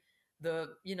showed the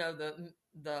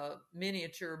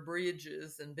miniature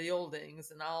bridges and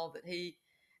buildings and all that he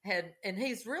had, and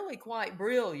he's really quite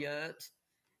brilliant,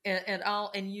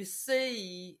 and you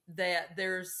see that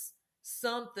there's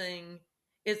something.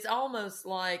 It's almost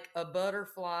like a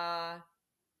butterfly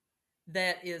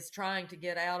that is trying to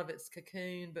get out of its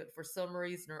cocoon, but for some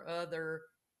reason or other,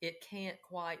 it can't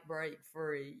quite break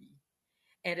free.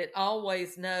 And it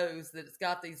always knows that it's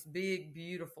got these big,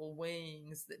 beautiful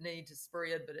wings that need to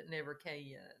spread, but it never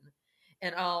can.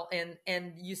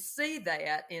 And you see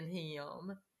that in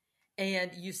him,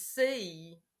 and you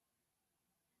see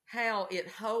how it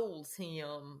holds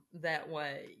him that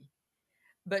way.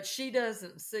 But she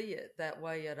doesn't see it that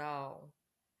way at all.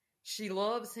 She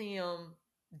loves him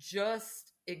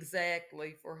just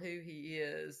exactly for who he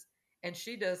is, and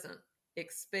she doesn't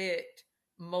expect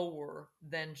more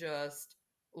than just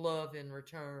love in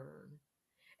return.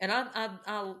 And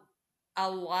I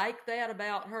like that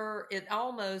about her. It's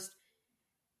almost,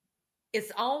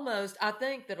 I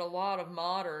think that a lot of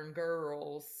modern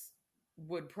girls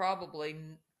would probably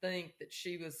think that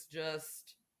she was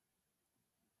just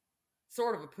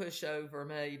sort of a pushover,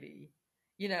 maybe.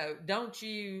 Don't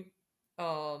you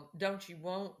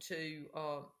want to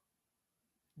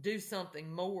do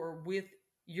something more with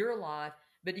your life?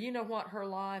 But do you know what her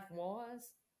life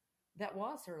was? That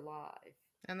was her life.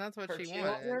 And that's what Her she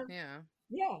children, wanted. Yeah.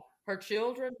 yeah, her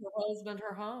children, her husband,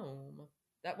 her home.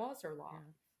 That was her life.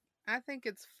 Yeah. I think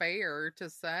it's fair to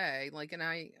say, like, and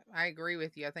I agree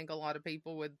with you. I think a lot of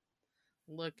people would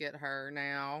look at her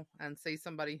now and see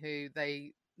somebody who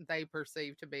they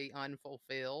perceive to be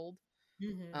unfulfilled.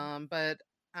 Mm-hmm. But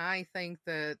I think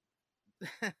that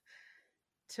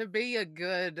to be a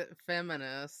good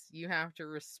feminist, you have to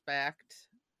respect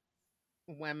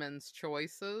women's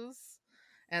choices.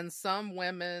 And some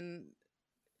women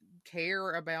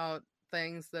care about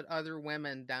things that other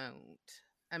women don't.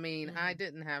 I mean, I Mm-hmm.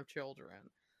 didn't have children.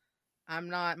 I'm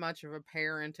not much of a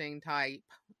parenting type,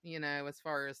 as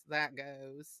far as that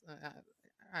goes.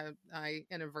 I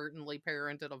inadvertently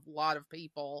parented a lot of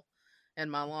people in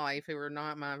my life who were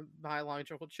not my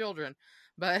biological children,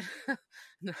 but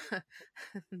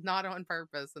not on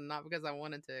purpose and not because I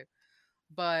wanted to.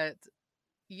 But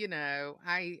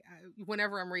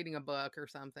whenever I'm reading a book or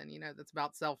something, that's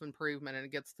about self improvement and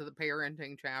it gets to the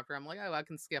parenting chapter, I'm like, oh, I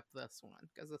can skip this one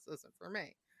because this isn't for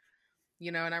me.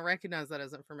 And I recognize that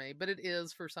isn't for me, but it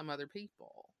is for some other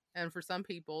people. And for some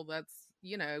people, that's,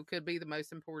 could be the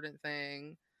most important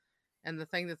thing. And the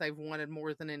thing that they've wanted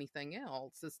more than anything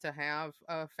else is to have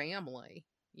a family,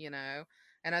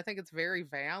 And I think it's very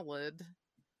valid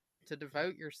to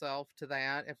devote yourself to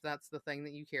that if that's the thing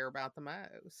that you care about the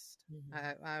most.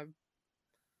 Mm-hmm.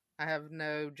 I have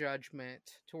no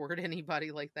judgment toward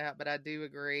anybody like that, but I do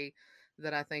agree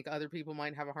that I think other people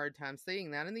might have a hard time seeing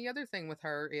that. And the other thing with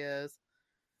her is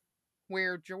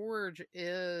where George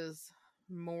is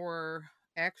more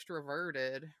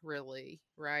extroverted, really,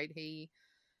 right?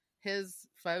 His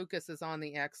focus is on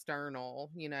the external.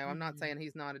 I'm not Mm-hmm. saying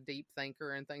he's not a deep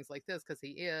thinker and things like this, because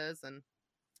he is,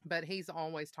 but he's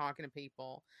always talking to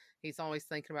people. He's always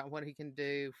thinking about what he can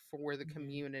do for the Mm-hmm.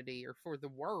 community or for the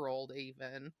world,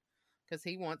 even, because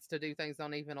he wants to do things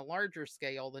on even a larger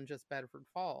scale than just Bedford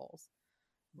Falls.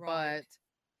 Right. But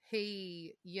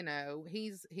he's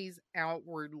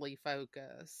outwardly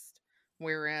focused,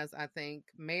 whereas I think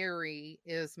Mary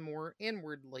is more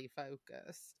inwardly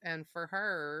focused. And for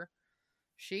her,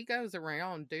 she goes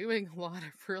around doing a lot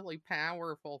of really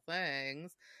powerful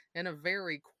things in a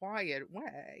very quiet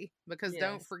way, because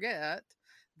don't Yes. forget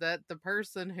that the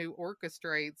person who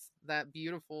orchestrates that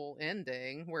beautiful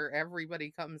ending where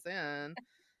everybody comes in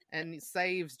and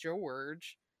saves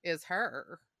George is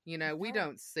her. We Her.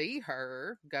 don't see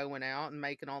her going out and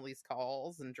making all these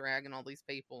calls and dragging all these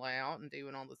people out and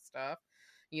doing all this stuff,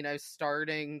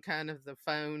 starting kind of the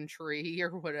phone tree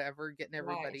or whatever, getting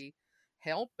Right. everybody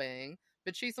helping.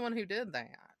 But she's the one who did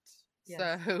that.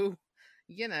 Yes. So,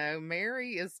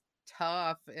 Mary is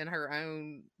tough in her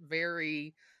own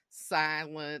very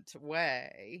silent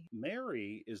way.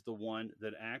 Mary is the one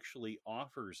that actually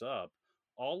offers up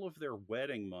all of their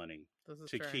wedding money This is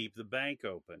to true. keep the bank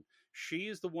open. She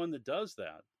is the one that does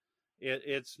that.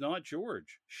 It's not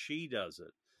George. She does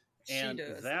it. She And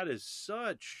does. that is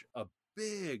such a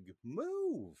big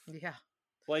move. Yeah.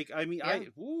 Like, I mean, Yeah. can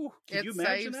you It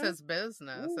imagine saves that? his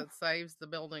business. Ooh. It saves the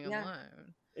building Yeah.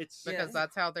 alone. It's Because Yes.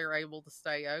 that's how they're able to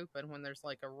stay open when there's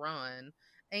like a run.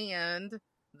 And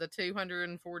the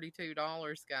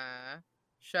 $242 guy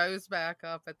shows back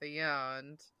up at the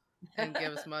end and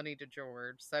gives money to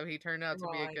George. So he turned out to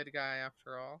be a Right. good guy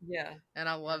after all. Yeah. And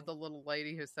I love Yeah. the little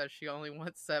lady who says she only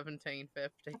wants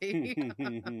 $17.50.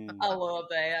 I love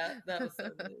that. That was so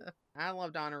good. I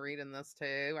love Donna Reed in this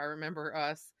too. I remember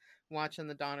us watching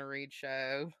the Donna Reed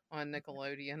show on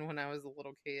Nickelodeon when I was a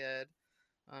little kid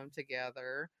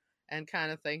together, and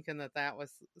kind of thinking that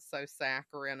was so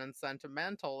saccharine and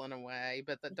sentimental in a way,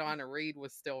 but that Donna Reed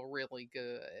was still really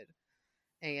good.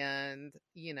 And,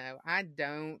 I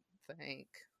don't think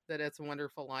that It's a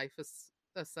Wonderful Life is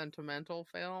a sentimental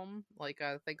film like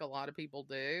I think a lot of people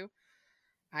do.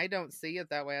 I don't see it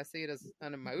that way. I see it as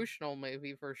an emotional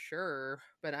movie for sure,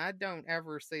 but I don't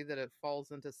ever see that it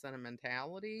falls into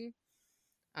sentimentality.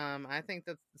 I think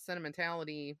that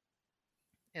sentimentality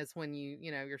is when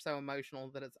you're so emotional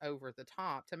that it's over the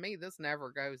top. To me, this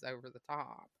never goes over the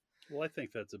top. Well, I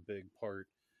think that's a big part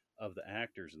of the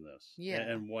actors in this, Yeah.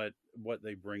 and what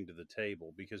they bring to the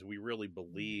table, because we really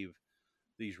believe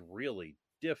these really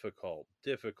difficult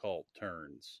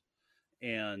turns.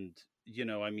 And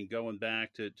I mean, going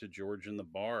back to George in the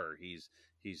bar, he's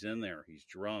in there, he's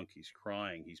drunk, he's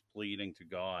crying, he's pleading to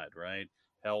God, right?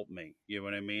 Help me, you know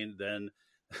what I mean? Then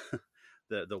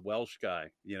the Welsh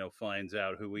guy, finds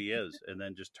out who he is, and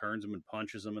then just turns him and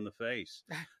punches him in the face,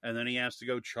 and then he has to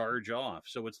go charge off.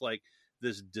 So it's like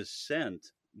this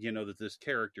descent, that this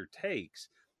character takes.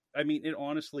 I mean, it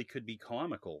honestly could be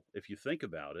comical if you think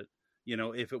about it.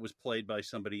 If it was played by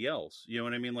somebody else, you know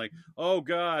what I mean? Like, oh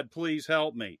God, please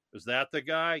help me. Is that the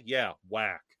guy? Yeah,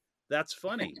 whack. That's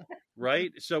funny,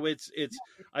 right? So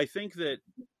I think that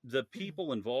the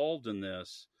people involved in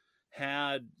this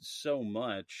had so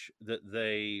much that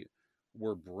they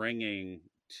were bringing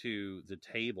to the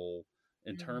table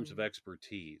in terms of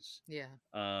expertise. Yeah.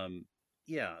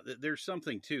 Yeah, there's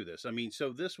something to this. I mean,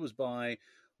 so this was by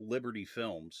Liberty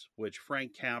Films, which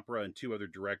Frank Capra and two other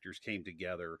directors came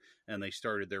together and they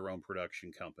started their own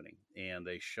production company, and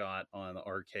they shot on the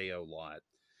RKO lot.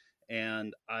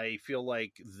 And I feel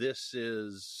like this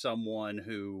is someone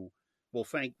who, well,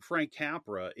 Frank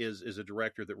Capra is a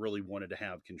director that really wanted to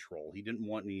have control. He didn't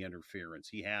want any interference.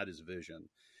 He had his vision.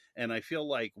 And I feel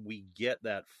like we get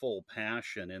that full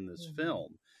passion in this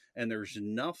film, and there's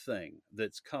nothing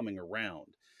that's coming around.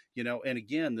 And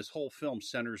again, this whole film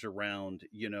centers around,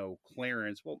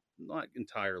 Clarence. Well, not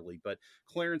entirely, but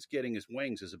Clarence getting his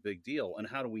wings is a big deal. And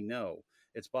how do we know?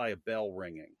 It's by a bell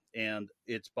ringing, and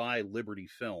it's by Liberty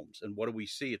Films. And what do we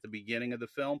see at the beginning of the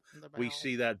film? We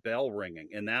see that bell ringing,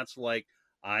 and that's like,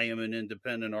 I am an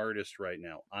independent artist right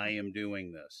now. I am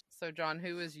doing this. So, John,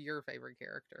 who is your favorite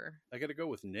character? I got to go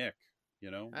with Nick.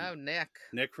 Oh, Nick.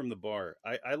 Nick from the bar.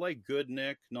 I like good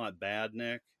Nick, not bad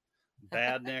Nick.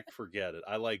 Bad Nick, forget it.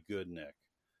 I like good Nick.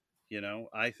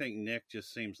 I think Nick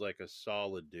just seems like a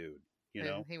solid dude.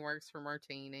 And he works for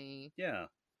Martini. Yeah.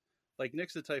 Like,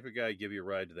 Nick's the type of guy give you a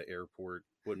ride to the airport,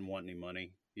 wouldn't want any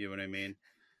money. You know what I mean?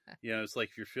 It's like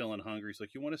if you're feeling hungry, he's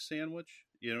like, you want a sandwich?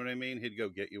 You know what I mean? He'd go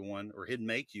get you one, or he'd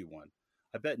make you one.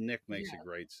 I bet Nick makes a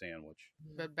great sandwich.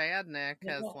 But bad Nick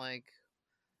has like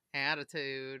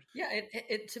attitude. Yeah,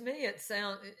 it to me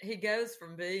he goes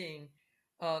from being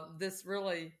this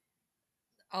really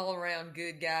all around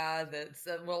good guy that's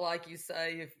well, like you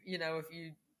say, if you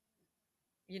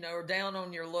are down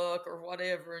on your luck or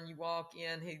whatever, and you walk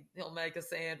in, he'll make a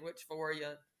sandwich for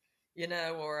you,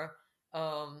 or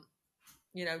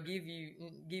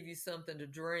give you something to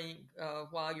drink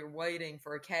while you're waiting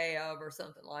for a cab or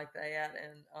something like that,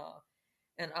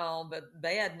 and all. But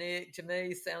bad Nick to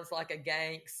me sounds like a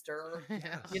gangster.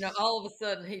 Yes. All of a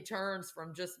sudden he turns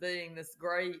from just being this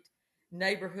great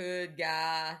neighborhood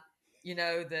guy,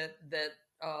 that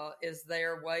is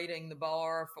there waiting the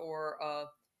bar for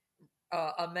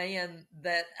a man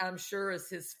that I'm sure is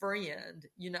his friend.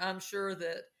 I'm sure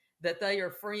that they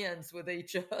are friends with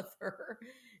each other,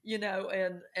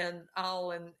 and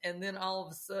all, and then all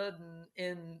of a sudden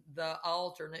in the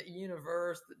alternate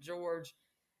universe that George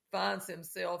finds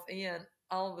himself in,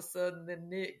 all of a sudden then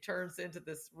Nick turns into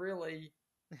this really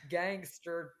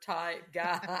gangster type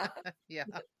guy. Yeah.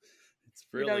 It's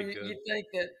really good. You think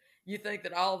that you think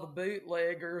that all the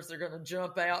bootleggers are going to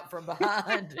jump out from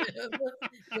behind him.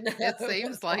 It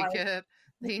seems like it.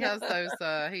 He has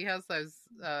those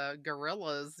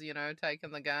gorillas,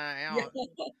 taking the guy Yeah, out,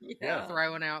 Yeah.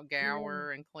 throwing out yeah.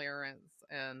 Gower and Clarence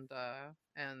and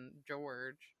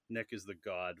George. Nick is the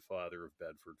godfather of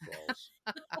Bedford Falls.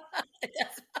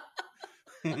 That's-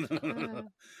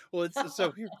 Well, it's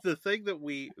so here, the thing that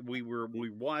we were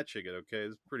watching it. Okay,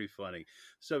 it's pretty funny.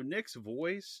 So Nick's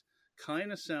voice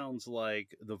kind of sounds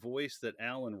like the voice that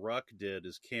Alan Ruck did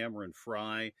as Cameron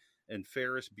Fry in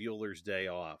Ferris Bueller's Day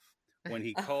Off when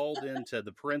he called into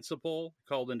the principal,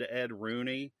 called into Ed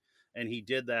Rooney, and he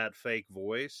did that fake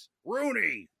voice,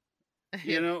 Rooney.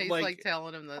 You know, He's like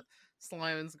telling him that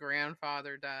Sloane's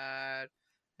grandfather died,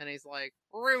 and he's like,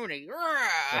 Rooney,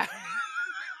 rah!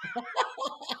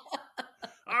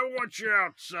 I want you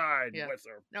outside Yeah. with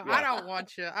her. No, Yeah. I don't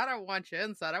want you. I don't want you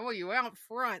inside. I want you out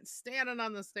front, standing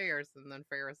on the stairs. And then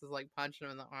Ferris is like punching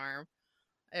him in the arm.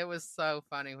 It was so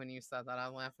funny when you said that. I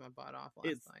laughed my butt off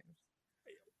last night.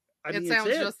 I mean, It sounds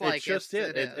just like it's just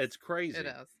it. it is. It's crazy. It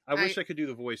is. I wish I could do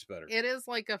the voice better. It is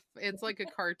like it's like a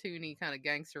cartoony kind of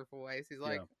gangster voice. He's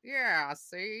like, yeah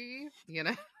see,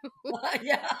 yeah.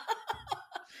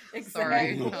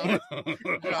 Sorry, Exactly.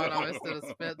 John almost did a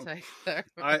spit take there.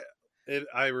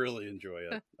 I really enjoy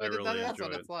it. I really That's enjoy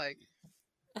what it. it's like.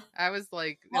 I was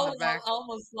like in the back.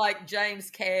 Almost like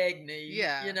James Cagney.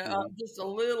 Yeah. Just a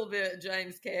little bit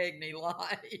James Cagney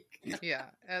like. Yeah,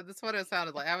 that's what it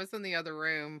sounded like. I was in the other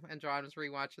room and John was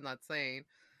rewatching that scene,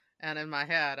 and in my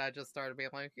head I just started being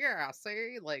like, "Yeah,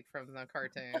 see," like from the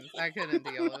cartoons. I couldn't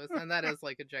deal with it, and that is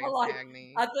like a James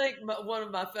Cagney. I think one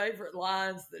of my favorite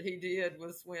lines that he did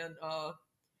was when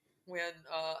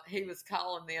he was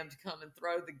calling them to come and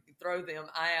throw them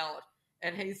out.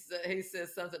 And he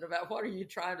says something about, what are you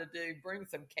trying to do? Bring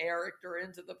some character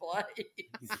into the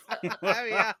place. Oh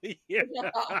yeah.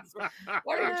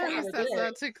 What are you trying He to says do?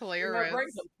 that to Clarence. Bring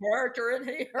some character in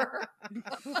here.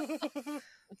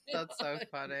 That's so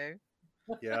funny.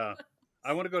 Yeah.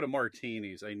 I want to go to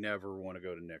Martini's. I never want to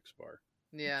go to Nick's bar.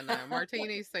 Yeah, no.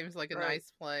 Martini seems like a Right.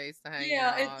 nice place to hang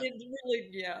Yeah, out. it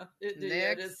really, it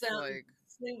did. Nick's, It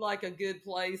seemed like a good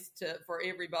place for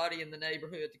everybody in the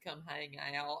neighborhood to come hang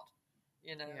out.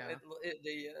 Yeah. It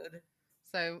did.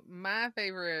 So my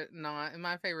favorite not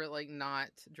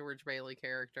George Bailey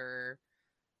character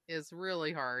is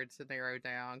really hard to narrow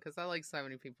down because I like so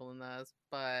many people in this,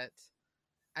 but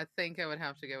I think I would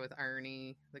have to go with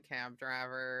Ernie, the cab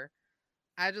driver.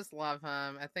 I just love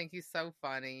him. I think he's so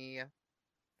funny.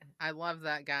 I love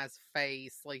that guy's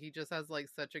face. Like, he just has like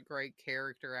such a great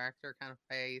character actor kind of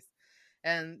face.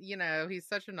 And, he's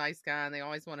such a nice guy and they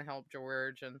always want to help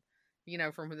George. And,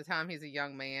 from the time he's a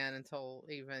young man until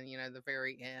even, the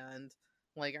very end,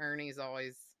 like Ernie's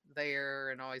always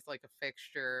there and always like a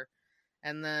fixture.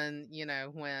 And then,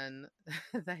 when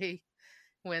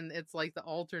when it's like the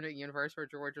alternate universe where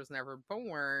George was never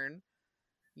born,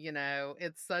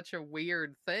 it's such a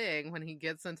weird thing when he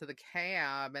gets into the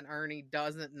cab and Ernie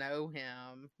doesn't know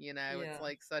him. It's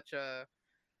like such a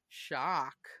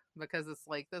shock because it's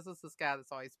like, this is this guy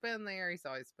that's always been there. He's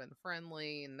always been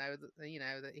friendly and know that,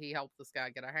 that he helped this guy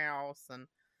get a house. And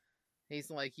he's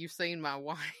like, you've seen my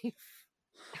wife.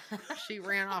 She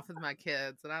ran off with my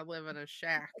kids and I live in a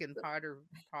shack in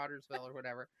Pottersville or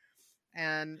whatever.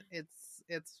 And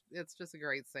it's just a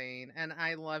great scene. And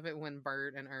I love it when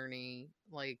Bert and Ernie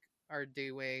like are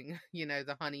doing,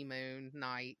 the honeymoon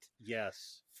night.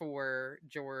 Yes. For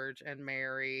George and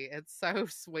Mary. It's so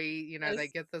sweet. They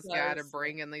get this so guy to sweet.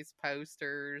 bring in these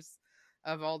posters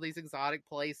of all these exotic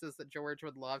places that George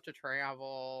would love to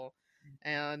travel.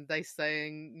 And they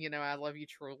sing, I love you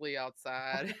truly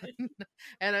outside.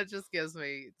 And it just gives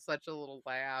me such a little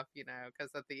laugh, because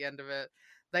at the end of it,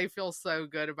 they feel so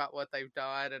good about what they've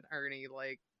done. And Ernie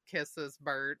like kisses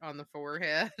Bert on the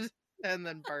forehead. And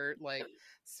then Bert like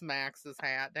smacks his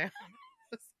hat down.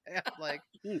 like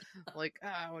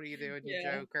what are you doing, you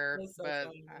joker? So but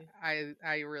funny.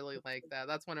 I really like that.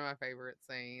 That's one of my favorite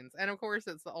scenes. And of course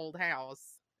it's the old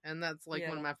house. And that's like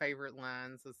one of my favorite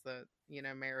lines is that,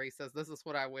 Mary says, this is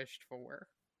what I wished for.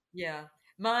 Yeah,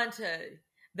 mine too.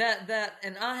 That,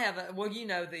 and I have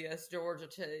this, Georgia,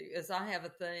 too, is I have a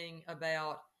thing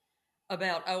about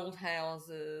old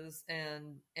houses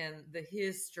and the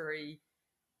history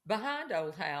behind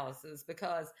old houses,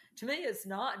 because to me it's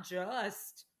not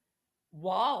just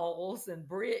walls and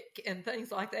brick and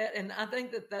things like that. And I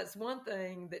think that that's one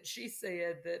thing that she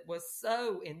said that was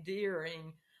so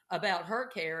endearing about her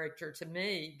character to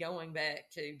me, going back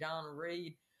to Donna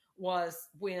Reed, was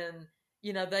when,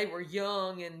 they were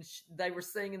young and they were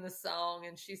singing the song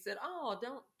and she said, oh,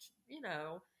 don't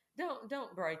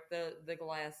don't break the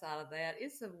glass out of that.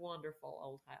 It's a wonderful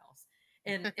old house,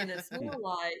 and it's more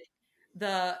like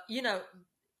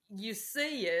you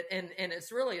see it, and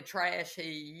it's really a trash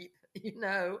heap,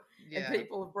 and Yeah.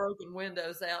 people have broken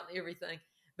windows out and everything.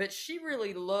 But she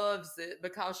really loves it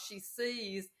because she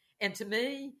sees, and to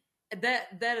me,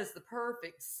 that is the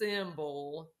perfect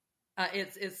symbol.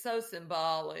 It's so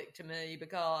symbolic to me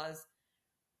because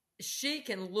she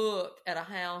can look at a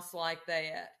house like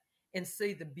that and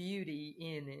see the beauty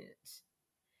in it.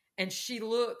 And she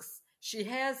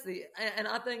has and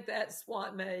I think that's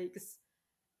what makes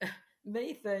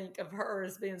me think of her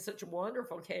as being such a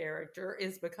wonderful character,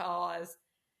 is because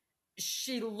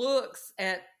she looks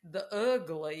at the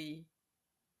ugly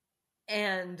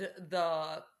and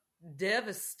the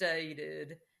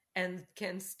devastated and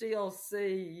can still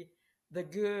see the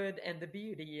good and the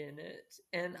beauty in it.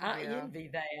 And I Yeah. envy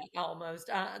that almost.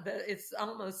 It's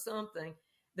almost something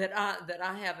that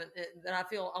I haven't, that I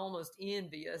feel almost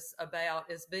envious about,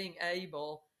 is being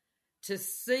able to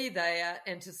see that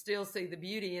and to still see the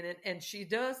beauty in it. And she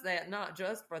does that not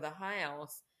just for the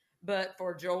house, but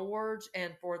for George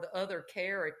and for the other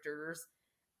characters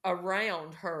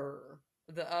around her,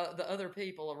 the other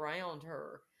people around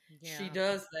her. She Yeah.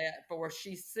 does that for.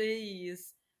 She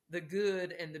sees the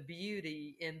good and the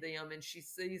beauty in them, and she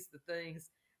sees the things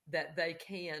that they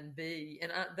can be.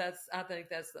 And I think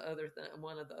that's the other thing.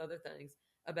 One of the other things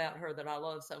about her that I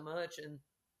love so much. And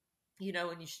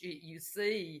and you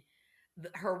see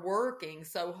her working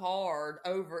so hard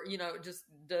over, just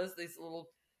does these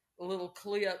little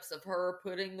clips of her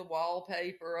putting the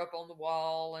wallpaper up on the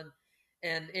wall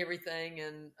and everything,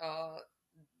 and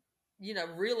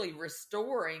really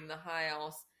restoring the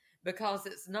house, because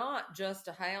it's not just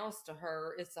a house to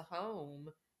her, it's a home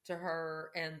to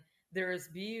her, and there is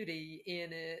beauty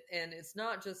in it, and it's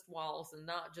not just walls and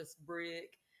not just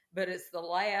brick, but it's the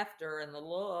laughter and the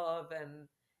love and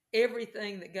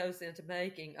everything that goes into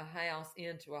making a house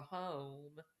into a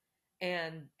home.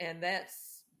 And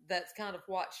that's kind of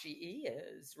what she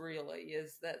is, really,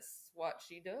 is that's what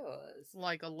she does.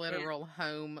 Like a And literal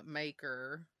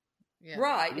homemaker. Yeah.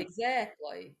 right,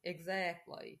 exactly.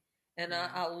 And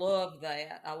Yeah. I love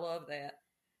that. I love that.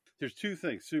 There's two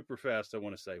things super fast I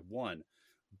want to say. One,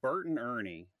 Bert and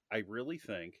Ernie, I really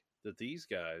think that these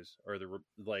guys are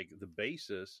the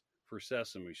basis for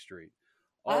Sesame Street.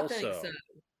 I think so. Also,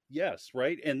 yes,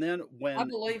 right? And then I when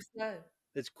believe so.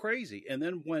 it's crazy. And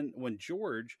then when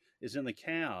George is in the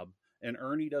cab and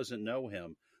Ernie doesn't know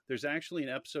him, there's actually an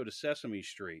episode of Sesame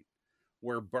Street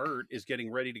where Bert is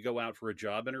getting ready to go out for a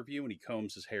job interview and he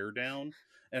combs his hair down,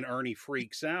 and Ernie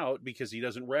freaks out because he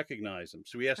doesn't recognize him.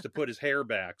 So he has to put his hair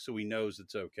back so he knows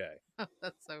it's okay.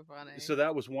 That's so funny. So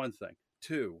that was one thing.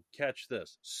 Two, catch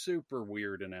this, super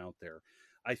weird and out there.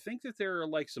 I think that there are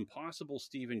like some possible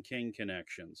Stephen King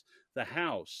connections. The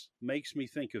house makes me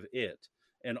think of It.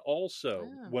 And also,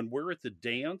 Oh. when we're at the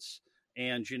dance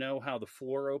and you know how the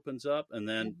floor opens up and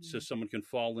then so Mhm. someone can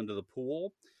fall into the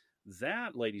pool,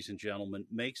 that, ladies and gentlemen,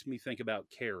 makes me think about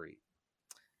Carrie.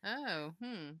 Oh,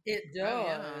 It Oh,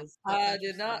 yeah. does. That's I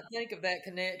did not interesting. think of that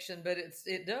connection, but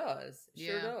it does. It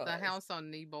sure Yeah, the does. house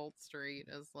on Neibolt Street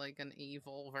is like an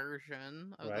evil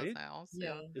version of this Right? house.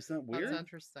 Yeah. Yeah, Isn't that that's weird?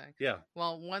 interesting. Yeah.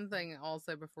 Well, one thing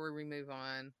also before we move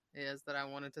on is that I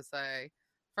wanted to say,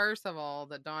 first of all,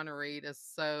 that Donna Reed is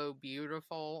so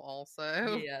beautiful,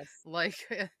 also. Yes. Like,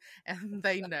 and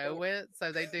they know it.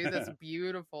 So they do this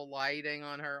beautiful lighting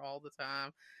on her all the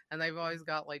time. And they've always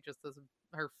got like just this,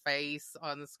 her face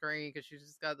on the screen because she's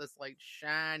just got this like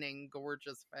shining,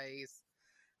 gorgeous face.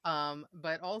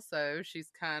 But also she's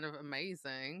kind of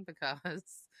amazing because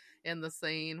in the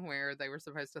scene where they were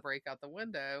supposed to break out the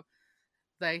window,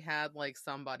 they had like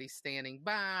somebody standing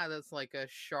by that's like a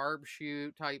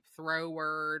sharpshoot type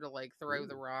thrower to like throw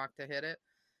the Ooh. rock to hit it.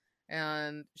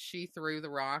 And she threw the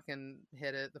rock and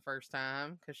hit it the first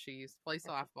time because she used to play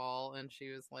softball and she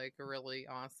was like really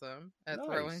awesome at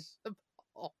throwing Nice. the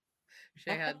ball. She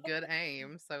had good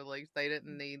aim, so like they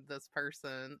didn't need this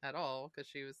person at all because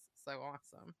she was so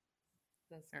awesome.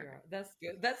 That's All good. right. That's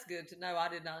good. That's good to know. I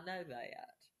did not know that.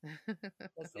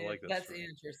 I like that That's story.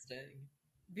 interesting.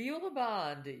 Beulah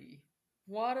Bondi.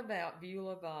 What about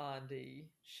Beulah Bondi?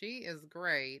 She is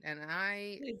great, and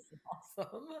It's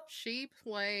awesome. she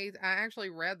played. I actually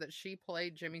read that she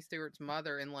played Jimmy Stewart's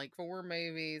mother in like 4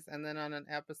 movies, and then on an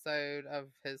episode of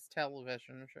his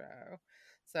television show.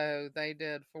 So they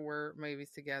did 4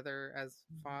 movies together as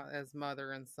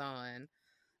mother and son.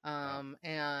 Wow.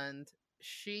 And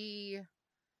she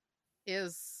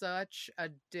is such a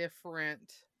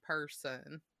different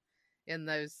person in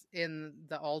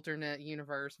the alternate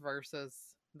universe versus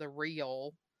the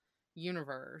real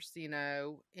universe,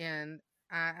 and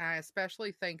I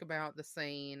especially think about the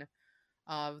scene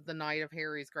of the night of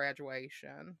Harry's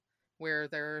graduation, where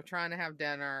they're trying to have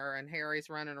dinner and Harry's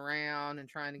running around and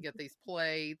trying to get these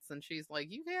plates, and she's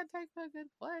like, "You can't take the good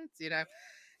plates,"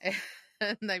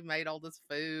 and they've made all this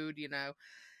food.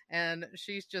 And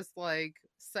she's just like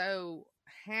so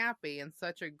happy and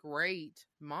such a great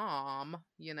mom,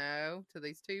 to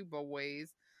these two boys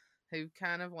who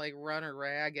kind of like run her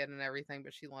ragged and everything,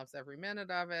 but she loves every minute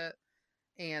of it.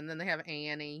 And then they have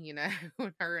Annie,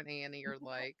 and her and Annie are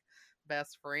like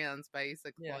best friends Yeah.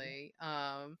 basically.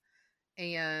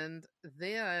 And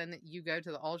then you go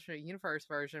to the alternate universe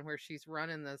version where she's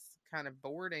running this kind of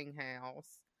boarding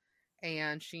house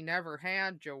and she never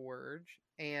had George,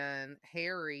 and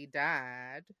Harry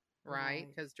died, right? Right.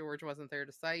 Because George wasn't there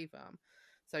to save him.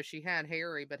 So she had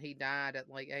Harry, but he died at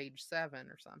like age 7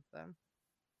 or something.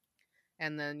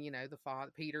 And then, the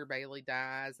father, Peter Bailey,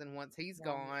 dies. And once he's Right.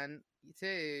 gone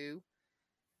too,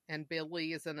 and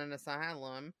Billy is in an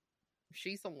asylum,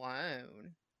 she's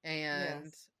alone. And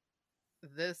Yes.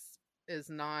 this is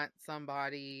not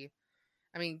somebody,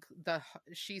 I mean,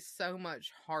 she's so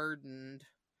much hardened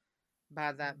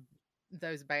by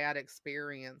those bad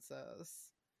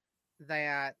experiences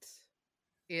that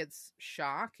it's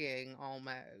shocking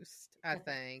almost, I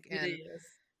think. It And is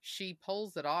she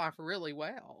pulls it off really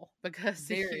well because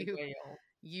very well.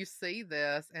 you see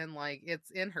this and like it's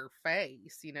in her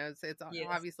face. It's Yes.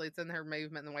 obviously it's in her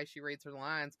movement and the way she reads her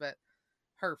lines, but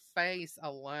her face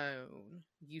alone,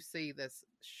 you see this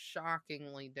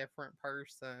shockingly different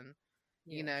person,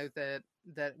 Yes.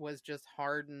 that was just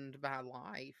hardened by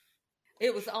life.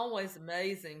 It was always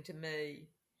amazing to me,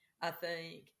 I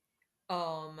think,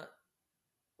 um,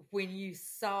 when you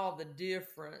saw the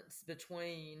difference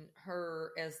between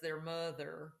her as their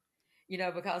mother,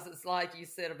 because it's like you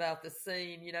said about the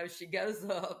scene, she goes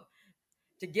up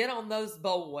to get on those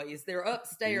boys. They're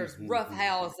upstairs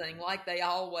roughhousing like they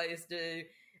always do.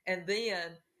 And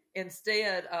then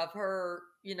instead of her,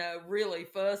 really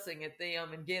fussing at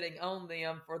them and getting on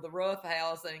them for the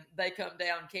roughhousing, they come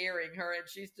down carrying her and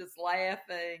she's just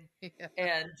laughing Yeah.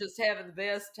 and just having the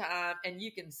best time. And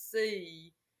you can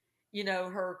see,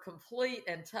 her complete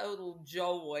and total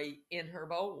joy in her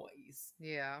boys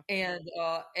Yeah. and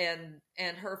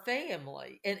her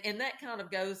family. And that kind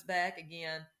of goes back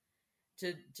again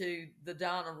to the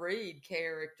Donna Reed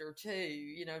character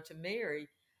too, to Mary.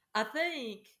 I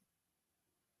think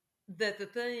that the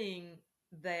thing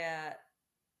that,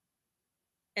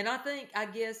 and I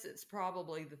guess it's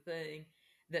probably the thing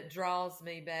that draws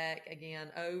me back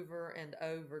again over and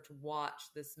over to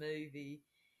watch this movie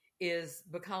is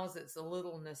because it's a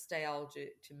little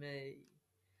nostalgic to me.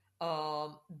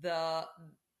 The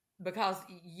Because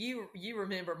you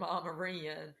remember Mama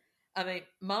Wren. I mean,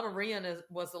 Mama Wren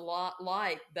was a lot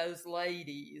like those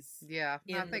ladies Yeah.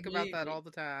 I in the think about that all movie.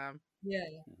 the time. Yeah,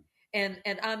 and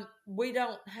we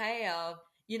don't have,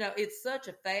 it's such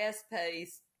a fast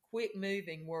paced, quick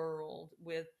moving world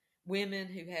with women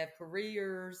who have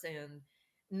careers, and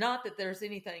not that there's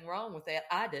anything wrong with that.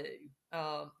 I do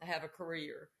have a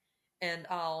career, and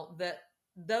all that,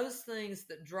 those things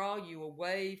that draw you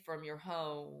away from your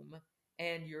home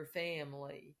and your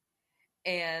family.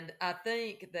 And I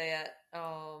think that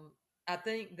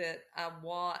I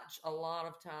watch a lot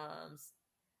of times,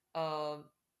 um,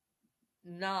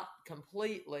 not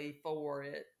completely for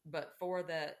it, but for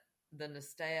the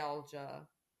nostalgia,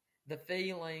 the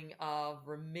feeling of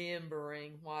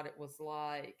remembering what it was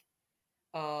like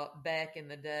back in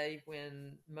the day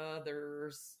when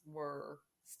mothers were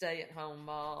stay-at-home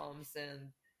moms and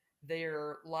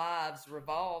their lives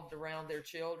revolved around their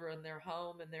children, their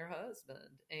home, and their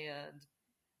husband. And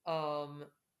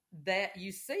that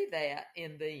you see that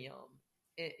in them,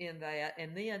 in that.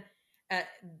 And then uh,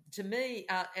 to me,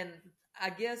 and I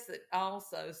guess it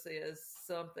also says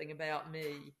something about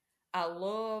me. I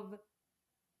love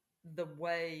the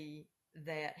way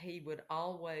that he would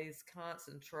always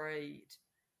concentrate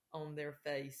on their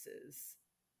faces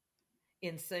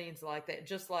in scenes like that,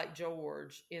 just like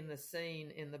George in the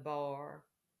scene in the bar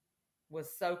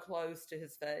was so close to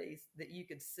his face that you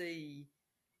could see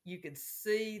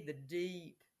the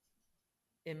deep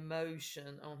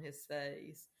emotion on his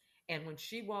face. And when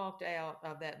she walked out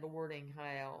of that boarding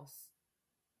house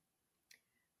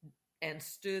and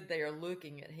stood there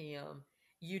looking at him,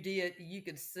 you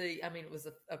could see, I mean, it was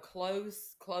a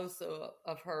close up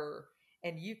of her,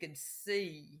 and you could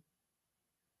see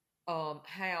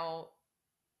how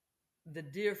the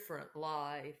different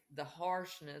life, the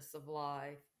harshness of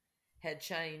life had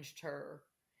changed her.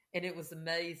 And it was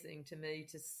amazing to me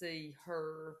to see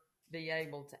her be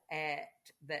able to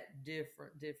act that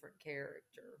different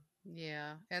character.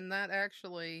 Yeah. And that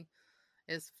actually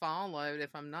is followed,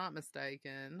 if I'm not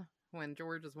mistaken, when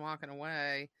George is walking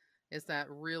away, is that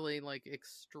really like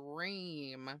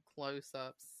extreme close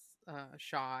ups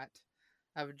shot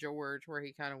of George where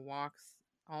he kind of walks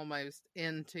almost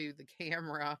into the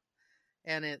camera,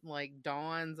 and it like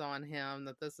dawns on him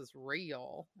that this is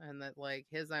real and that like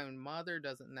his own mother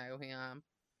doesn't know him,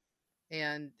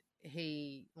 and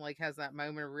he like has that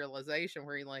moment of realization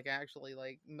where he like actually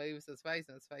like moves his face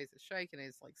and his face is shaking.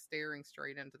 He's like staring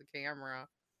straight into the camera.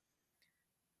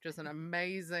 Just an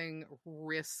amazing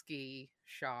risky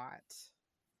shot,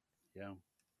 Yeah.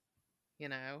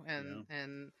 and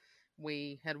Yeah.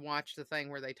 we had watched a thing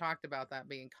where they talked about that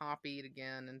being copied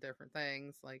again and different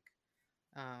things like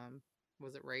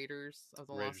was it Raiders of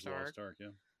the Raiders Lost of the Ark? Lost Ark,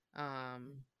 yeah.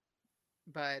 Um,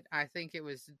 but I think it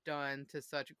was done to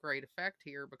such great effect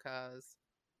here because,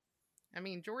 I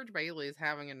mean, George Bailey is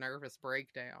having a nervous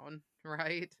breakdown,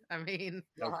 right? I mean,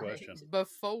 No Right. question.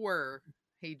 before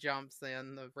he jumps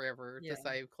in the river Yeah. to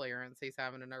save Clarence, he's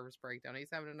having a nervous breakdown.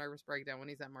 He's having a nervous breakdown when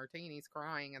he's at Martini's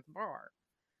crying at the bar.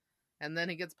 And then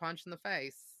he gets punched in the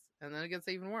face. And then it gets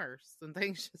even worse. And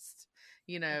things just,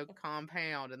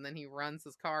 compound. And then he runs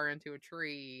his car into a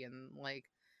tree. And, like,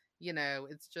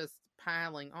 it's just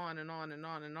piling on and on and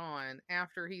on and on.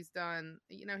 After he's done,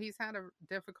 he's had a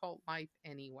difficult life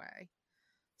anyway.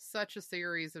 Such a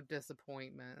series of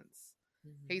disappointments.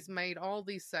 He's made all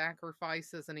these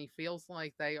sacrifices and he feels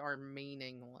like they are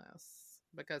meaningless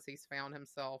because he's found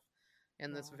himself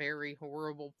in this Right. very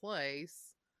horrible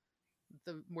place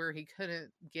where he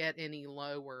couldn't get any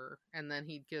lower, and then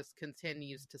he just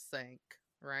continues to sink,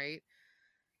 right?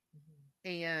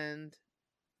 And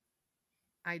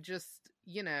I just,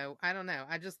 I don't know.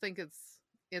 I just think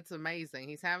it's amazing.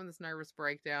 He's having this nervous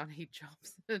breakdown. He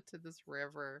jumps into this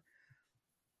river.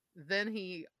 Then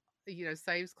he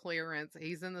saves Clarence.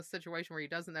 He's in the situation where he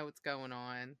doesn't know what's going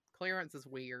on. Clarence is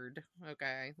weird.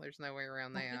 Okay, there's no way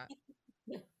around that.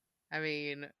 I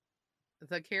mean,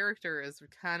 the character is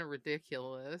kind of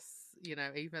ridiculous.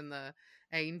 Even the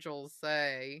angels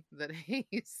say that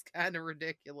he's kind of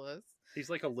ridiculous. He's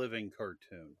like a living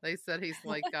cartoon. They said he's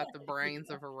like got the brains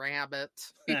of a rabbit,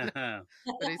 but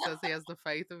he says he has the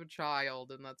faith of a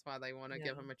child, and that's why they want to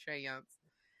give him a chance.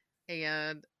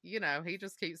 And, he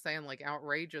just keeps saying like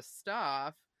outrageous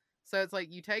stuff. So it's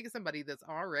like you take somebody that's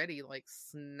already like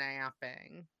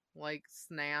snapping,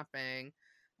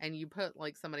 and you put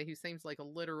like somebody who seems like a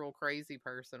literal crazy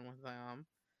person with them.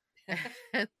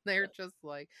 And they're just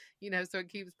like, so it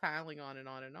keeps piling on and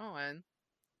on and on.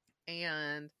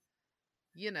 And,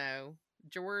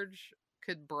 George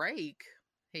could break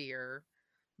here,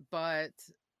 but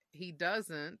he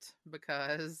doesn't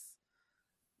because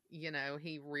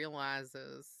he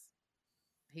realizes,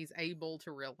 he's able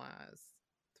to realize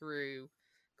through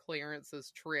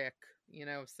Clarence's trick,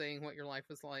 of seeing what your life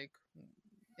was like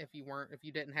if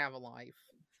you didn't have a life.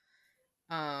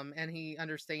 And he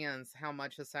understands how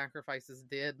much his sacrifices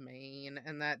did mean,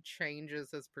 and that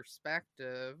changes his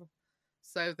perspective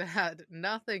so that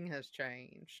nothing has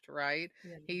changed, right?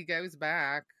 Yeah. He goes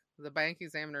back, the bank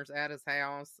examiner's at his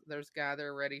house, there's a guy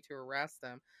there ready to arrest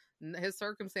him. His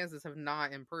circumstances have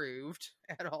not improved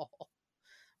at all,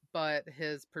 but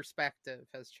his perspective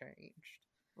has changed.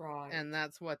 Right. And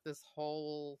that's what this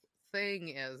whole thing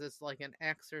is. It's like an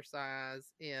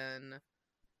exercise in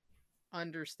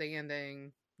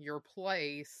understanding your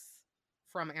place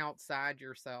from outside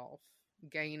yourself,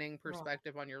 gaining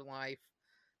perspective on your life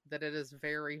that it is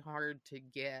very hard to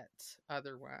get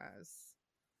otherwise.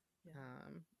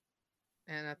 Yeah.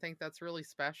 And I think that's really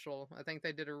special. I think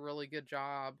they did a really good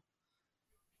job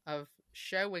of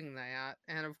showing that.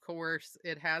 And of course,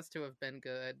 it has to have been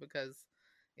good because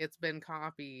it's been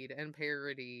copied and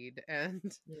parodied and,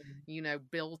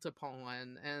 built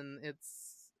upon. And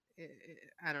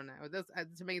I don't know. This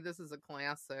to me, this is a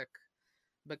classic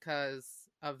because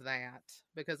of that,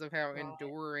 because of how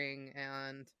enduring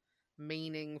and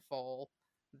meaningful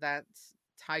that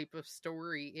type of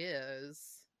story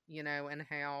is, and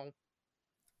how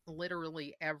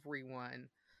literally everyone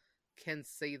can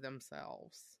see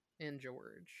themselves in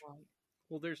George. Right.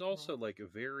 Well, there's also like a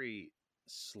very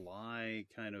sly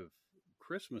kind of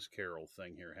Christmas Carol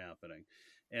thing here happening.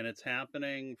 And it's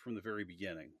happening from the very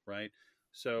beginning, right?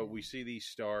 So we see these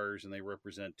stars and they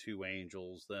represent two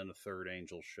angels, then a third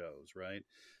angel shows, right?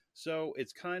 So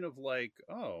it's kind of like,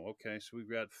 oh, okay, so we've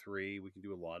got three. We can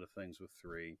do a lot of things with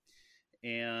three.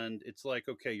 And it's like,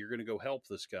 okay, you're going to go help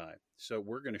this guy. So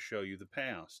we're going to show you the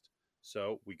past.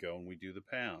 So we go and we do the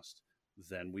past.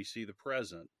 Then we see the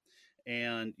present.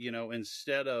 And,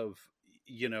 instead of,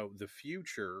 the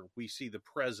future, we see the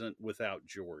present without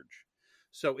George.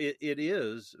 So it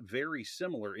is very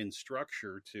similar in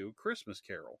structure to Christmas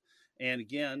Carol. And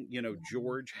again,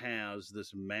 George has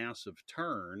this massive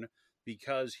turn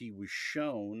because he was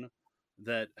shown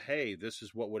that, hey, this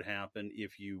is what would happen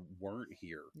if you weren't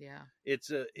here. Yeah.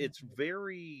 It's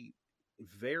very,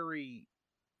 very,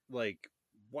 like,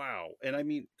 wow. And I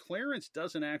mean, Clarence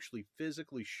doesn't actually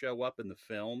physically show up in the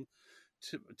film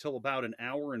till about an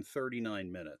hour and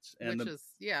 39 minutes. And Which is,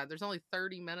 there's only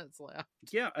 30 minutes left.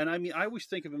 Yeah, and I mean, I always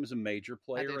think of him as a major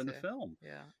player in the film.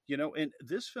 Yeah. And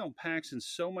this film packs in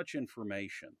so much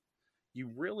information. You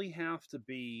really have to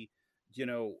be,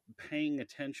 paying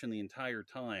attention the entire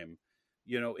time.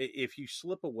 If you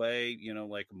slip away,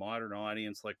 like a modern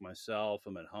audience like myself,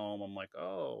 I'm at home, I'm like,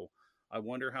 oh, I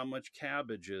wonder how much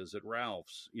cabbage is at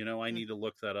Ralph's. I need to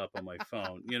look that up on my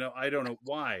phone. I don't know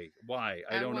why.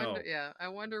 I don't know. Yeah, I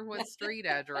wonder what street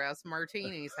address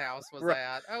Martini's house was Right.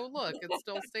 at. Oh, look, it's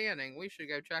still standing. We should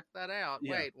go check that out.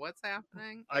 Yeah. Wait, what's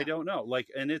happening? I don't know. Like,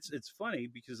 and it's funny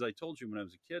because I told you when I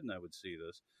was a kid and I would see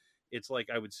this, it's like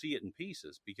I would see it in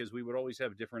pieces because we would always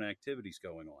have different activities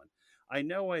going on. I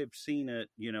know I've seen it,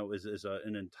 as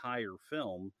an entire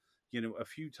film, a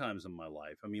few times in my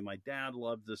life. I mean, my dad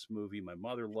loved this movie. My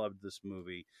mother loved this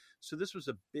movie. So this was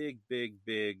a big, big,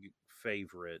 big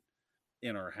favorite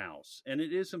in our house. And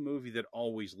it is a movie that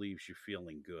always leaves you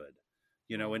feeling good,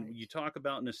 and you talk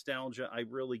about nostalgia. I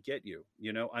really get you,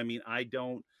 I mean, I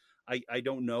don't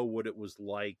know what it was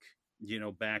like,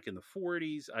 back in the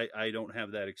 40s. I don't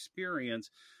have that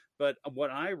experience, but what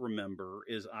I remember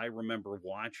is I remember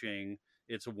watching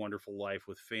It's a Wonderful Life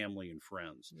with family and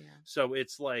friends. Yeah. So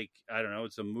it's like, I don't know,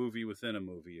 it's a movie within a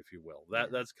movie, if you will.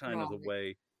 That's kind of the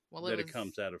way it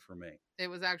comes out of for me. It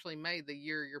was actually made the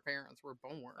year your parents were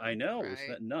born. I know, right? Isn't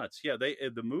that nuts? Yeah,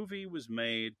 the movie was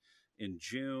made in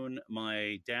June.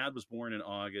 My dad was born in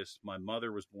August. My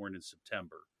mother was born in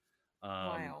September.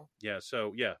 Wow. Yeah, so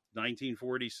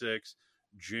 1946,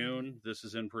 June, this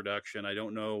is in production. I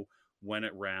don't know when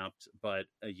it wrapped, but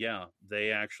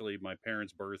they actually, my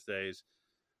parents' birthdays,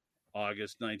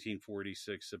 August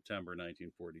 1946, September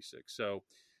 1946. So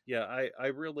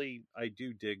I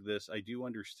do dig this. I do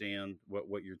understand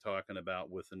what you're talking about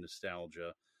with the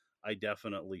nostalgia. I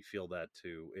definitely feel that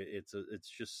too. It's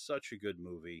just such a good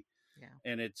movie.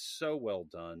 Yeah. And it's so well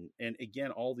done. And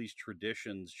again, all these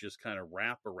traditions just kind of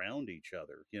wrap around each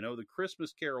other. The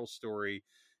Christmas Carol story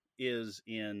is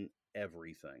in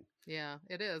everything. Yeah,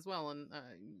 it is. Well, and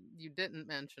you didn't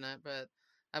mention it, but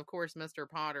of course, Mr.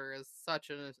 Potter is such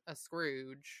a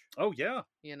Scrooge. Oh, yeah.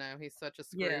 He's such a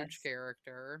Scrooge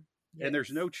character. Yes. And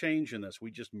there's no change in this.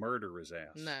 We just murder his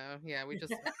ass. No, we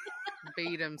just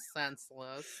beat him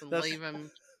senseless and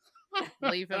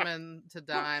leave him in to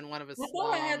die in one of his I slums.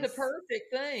 thought I had the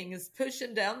perfect thing, is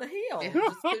pushing down the hill. Yeah.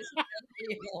 Just pushing down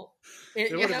the hill.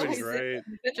 It would have been great.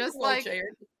 Just like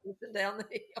pushing down the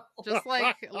hill. Just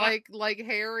like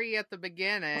Harry at the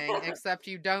beginning, except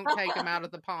you don't take him out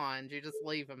of the pond. You just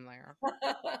leave him there.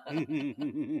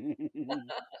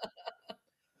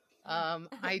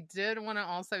 I did want to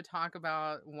also talk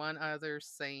about one other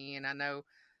scene. I know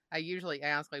I usually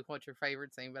ask like what's your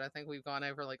favorite scene, but I think we've gone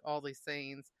over like all these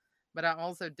scenes. But I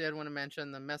also did want to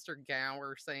mention the Mr.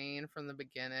 Gower scene from the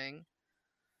beginning,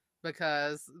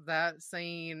 because that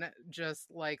scene just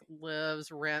like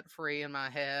lives rent free in my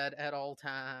head at all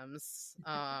times.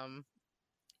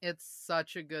 It's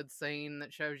such a good scene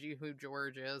that shows you who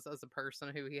George is as a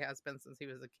person, who he has been since he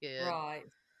was a kid. Right.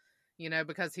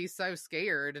 Because he's so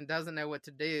scared and doesn't know what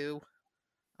to do.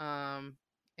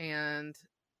 And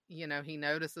he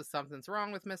notices something's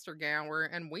wrong with Mr. Gower,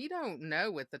 and we don't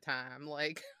know at the time.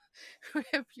 Like,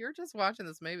 if you're just watching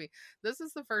this movie, this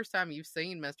is the first time you've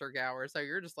seen Mr. Gower, so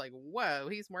you're just like, whoa,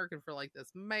 he's working for like this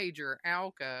major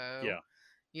Alco.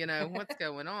 Yeah. What's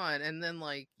going on? And then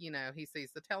he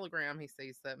sees the telegram, he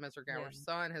sees that Mr. Gower's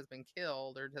son has been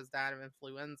killed or has died of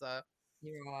influenza.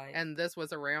 You're right. And this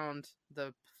was around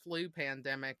the flu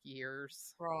pandemic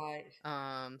years. Right.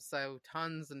 So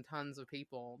tons and tons of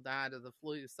people died of the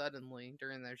flu suddenly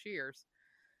during those years.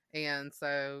 And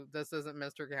so this isn't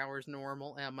Mr. Gower's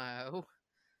normal MO.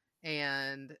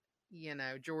 And,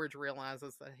 George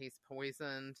realizes that he's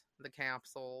poisoned the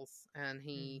capsules, and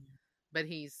but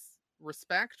he's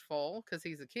respectful because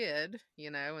he's a kid,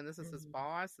 and this is his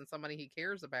boss and somebody he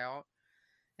cares about.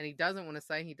 And he doesn't want to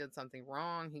say he did something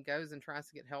wrong. He goes and tries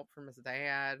to get help from his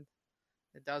dad.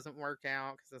 It doesn't work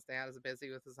out because his dad is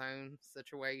busy with his own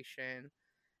situation.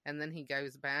 And then he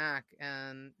goes back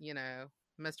and,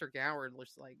 Mr. Gower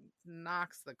just like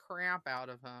knocks the crap out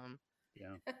of him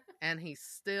Yeah. And he's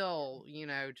still,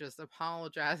 just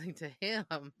apologizing to him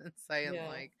and saying, Yeah.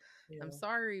 like, I'm Yeah.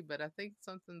 sorry, but I think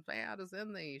something bad is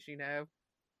in these.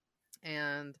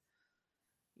 And,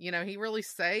 he really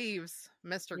saves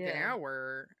Mr. Yeah.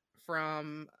 Gower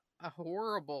from a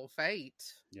horrible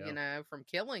fate, Yeah. from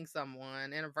killing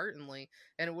someone inadvertently.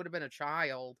 And it would have been a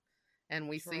child. And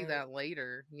we see True. that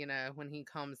later, when he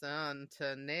comes in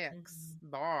to Nick's Mhm.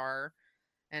 bar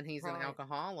and he's an Right.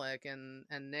 alcoholic, and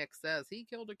Nick says he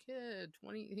killed a kid.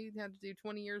 He had to do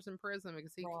 20 years in prison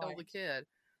because he killed a Right. kid.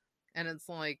 And it's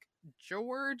like,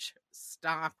 George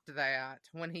stopped that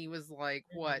when he was like,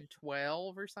 what, Mhm.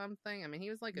 12 or something? I mean, he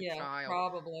was like a Yeah, child.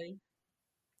 probably.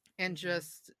 And Mhm.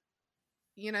 just,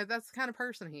 that's the kind of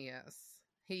person he is.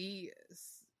 He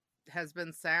has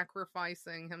been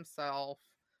sacrificing himself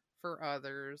for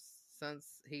others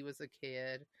since he was a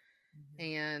kid. Mhm.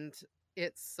 And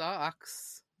it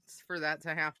sucks for that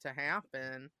to have to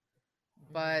happen.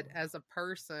 But Mhm. as a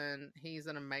person, he's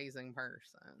an amazing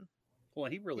person. Well,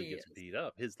 he really He gets is. beat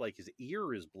up. His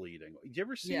ear is bleeding. Did you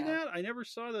ever see Yeah. that? I never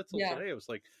saw that till Yeah. today. I was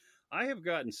like, I have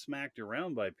gotten smacked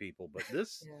around by people, but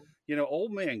this, Yeah.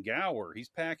 old man Gower, he's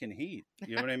packing heat.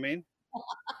 You know what I mean?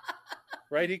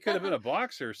 Right? He could have been a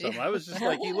boxer or something. Yeah. I was just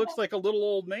like, he looks like a little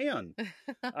old man.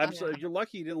 So Yeah. you're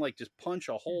lucky you didn't like just punch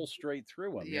a hole straight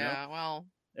through him. Yeah, well,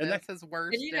 And that's his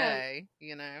worst And day,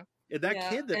 that yeah,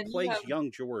 kid that and plays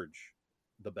young George,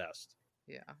 the best.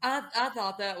 Yeah. I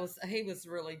thought he was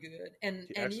really good, and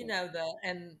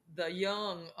Excellent. the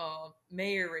young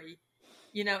Mary,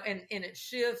 and it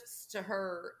shifts to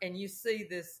her, and you see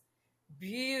this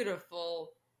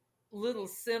beautiful little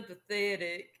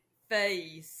sympathetic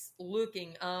face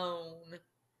looking on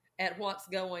at what's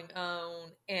going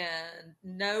on, and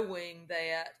knowing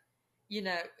that,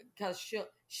 because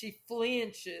she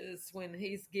flinches when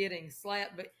he's getting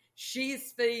slapped, but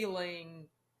she's feeling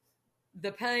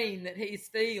the pain that he's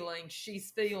feeling.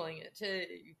 She's feeling it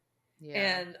too.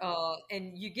 Yeah.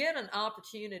 And you get an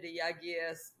opportunity, I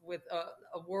guess, with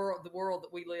the world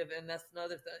that we live in. That's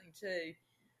another thing too.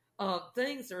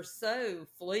 Things are so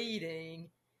fleeting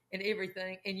and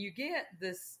everything, and you get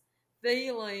this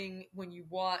feeling when you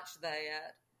watch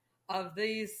that of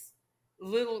these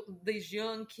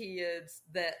young kids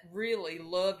that really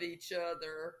love each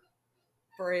other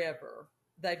forever.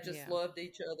 They've just Yeah. loved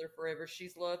each other forever.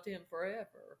 She's loved him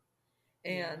forever,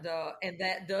 and Yeah. and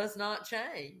that does not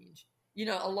change.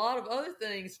 A lot of other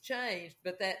things changed,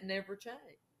 but that never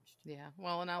changed. Yeah.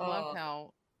 Well, and Uh,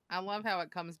 I love how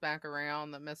it comes back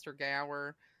around that Mr.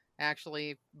 Gower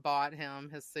actually bought him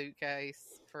his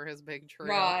suitcase for his big trip,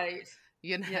 right.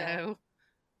 Yeah.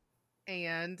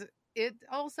 and it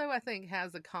also, I think,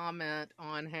 has a comment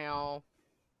on how,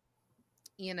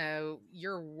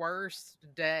 your worst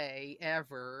day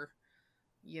ever,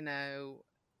 you know,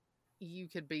 you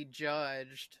could be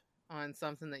judged on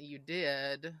something that you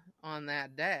did on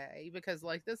that day, because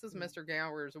like this is Mr.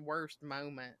 Gower's worst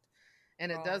moment,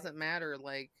 and it Right. doesn't matter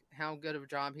like how good of a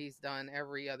job he's done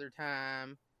every other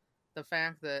time. The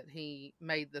fact that he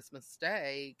made this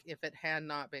mistake, if it had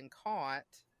not been caught,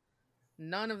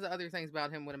 none of the other things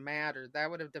about him would have mattered. That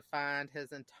would have defined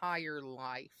his entire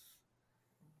life.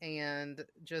 And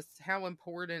just how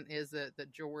important is it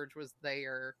that George was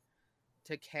there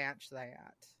to catch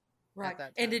that Right. at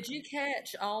that And time? did you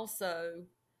catch also,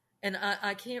 and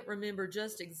I can't remember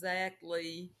just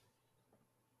exactly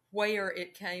where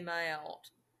it came out,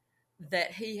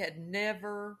 that he had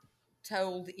never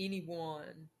told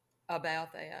anyone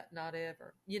about that, not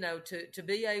ever. To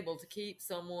be able to keep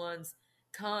someone's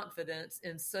confidence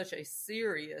in such a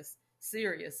serious,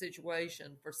 serious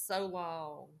situation for so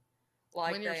long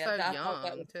When like you're that. so I thought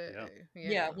that was, young, too. Yeah. yeah,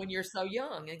 Yeah. when you're so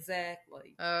young,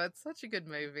 exactly. It's such a good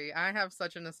movie. I have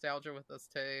such a nostalgia with this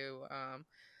too.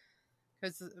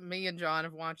 Because me and John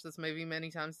have watched this movie many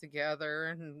times together,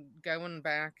 and going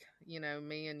back,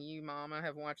 me and you, Mama,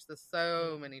 have watched this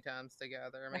so Yeah. many times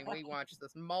together. I mean, we watched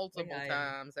this multiple have.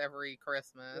 times every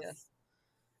Christmas, Yes.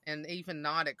 and even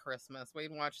not at Christmas. We'd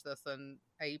watch this in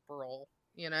April.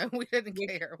 We didn't We,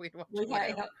 care. We'd watch we it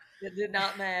whenever. have, it did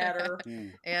not matter.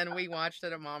 Mm. And we watched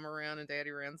it at Mama Wren and Daddy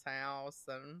Wren's house,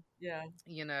 and Yeah.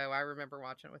 I remember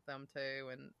watching it with them too,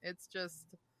 and it's just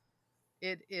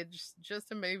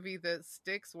a movie that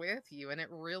sticks with you, and it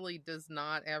really does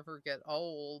not ever get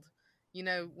old.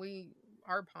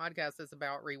 Our podcast is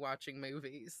about rewatching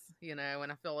movies, and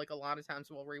I feel like a lot of times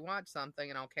we'll rewatch something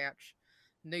and I'll catch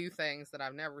new things that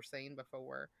I've never seen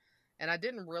before. And I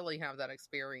didn't really have that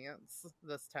experience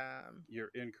this time. You're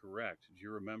incorrect. Do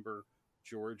you remember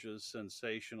George's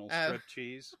sensational Oh,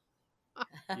 striptease?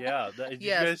 Yeah. Did you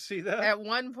yes. guys see that? At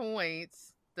one point,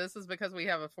 this is because we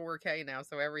have a 4K now,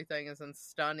 so everything is in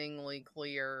stunningly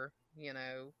clear,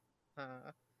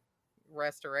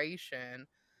 restoration.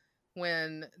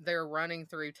 When they're running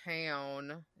through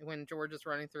town, when George is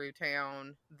running through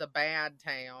town, the bad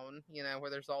town, where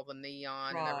there's all the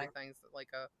neon and Right. everything's like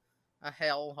a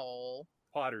hellhole.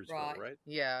 Pottersville, right?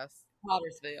 Yes.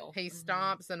 Pottersville. He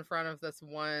stops in front of this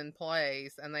one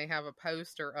place, and they have a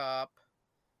poster up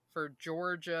for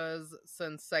Georgia's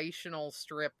sensational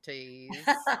striptease.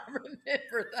 I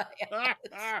remember that.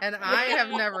 And I have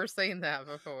never seen that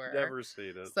before. Never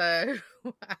seen it. So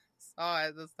I saw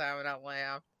it this time and I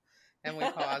laughed. And we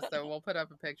paused. So we'll put up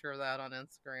a picture of that on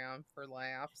Instagram for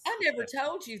laughs. I never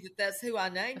told you that that's who I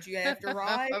named you after,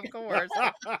 right? Of course.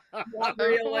 Not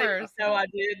really. Of course. No, I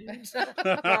didn't.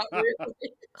 Not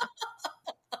really.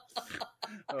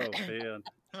 Oh, man.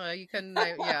 You couldn't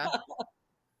name, yeah.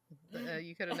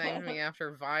 You could have named me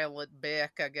after Violet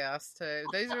Bick, I guess, too.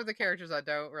 These are the characters I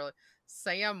don't really...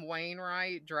 Sam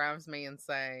Wainwright drives me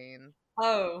insane.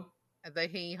 Oh. The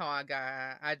hee-haw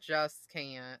guy. I just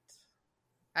can't.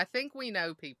 I think we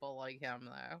know people like him,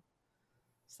 though.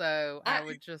 So I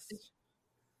would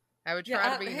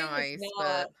try to be nice,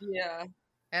 but yeah.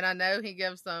 And I know he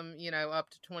gives them, up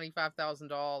to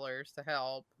 $25,000 to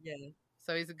help. Yeah.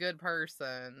 So he's a good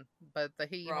person, but the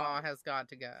hee-haw has got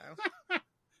to go.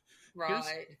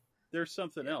 Right. There's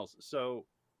something else. So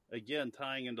again,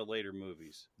 tying into later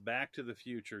movies, Back to the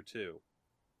Future 2,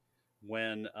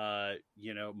 when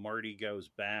Marty goes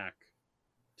back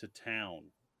to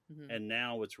town. Mm-hmm. And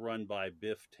now it's run by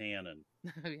Biff Tannen.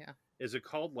 Oh, yeah. Is it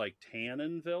called like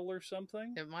Tannenville or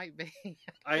something? It might be.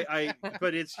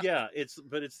 But it's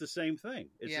the same thing.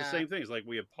 It's the same thing. It's like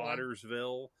we have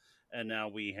Pottersville, and now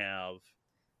we have.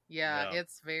 Yeah,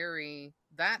 it's very.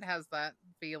 That has that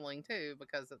feeling too,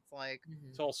 because it's like,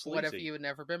 it's all sleazy. What if you had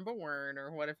never been born,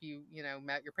 or what if you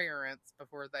met your parents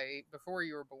before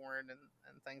you were born,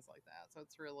 and things like that. So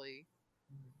it's really,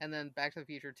 and then Back to the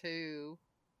Future 2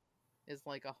 is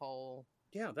like a whole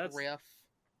riff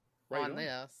on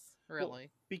this. Really, well,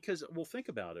 because think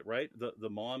about it, right? The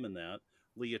mom in that,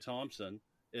 Leah Thompson,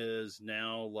 is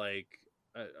now like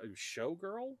a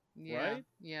showgirl, right?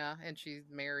 Yeah, and she's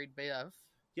married Biff.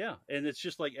 Yeah, and it's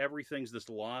just like everything's this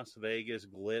Las Vegas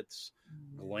glitz,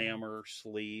 glamour,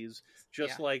 sleaze,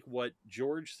 just like what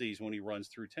George sees when he runs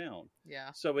through town. Yeah.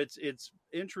 So it's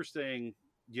interesting,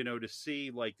 to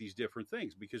see like these different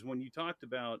things, because when you talked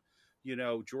about,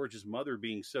 George's mother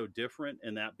being so different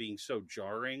and that being so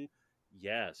jarring,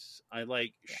 yes,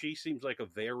 she seems like a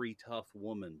very tough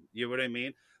woman. You know what I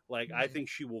mean? Like, I think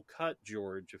she will cut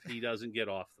George if he doesn't get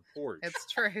off the porch. It's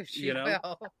true. She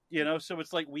will. So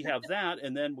it's like we have that,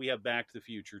 and then we have Back to the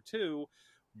Future 2.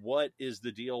 What is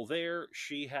the deal there?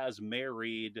 She has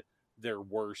married their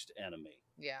worst enemy.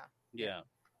 Yeah. Yeah.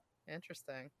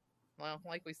 Interesting. Well,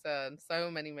 like we said,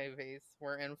 so many movies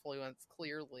were influenced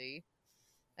clearly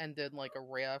and did like a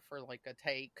riff or like a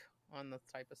take on this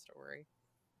type of story.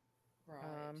 Right.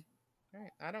 All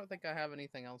right. I don't think I have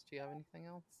anything else. Do you have anything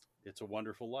else? It's a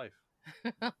Wonderful Life.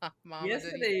 Mama, yes,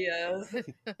 it is.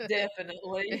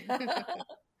 Definitely.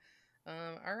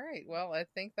 All right. Well, I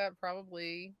think that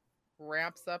probably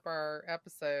wraps up our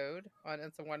episode on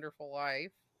It's a Wonderful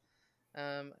Life.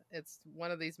 It's one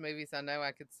of these movies I know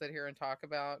I could sit here and talk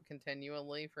about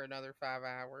continually for another 5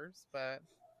 hours, but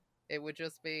it would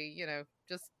just be,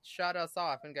 just shut us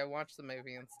off and go watch the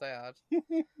movie instead.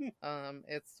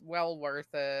 It's well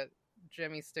worth it.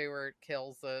 Jimmy Stewart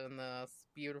kills it in this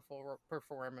beautiful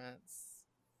performance.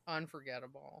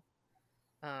 Unforgettable.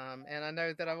 And I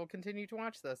know that I will continue to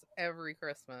watch this every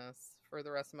Christmas for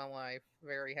the rest of my life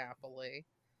very happily.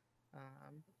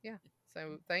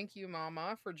 So thank you,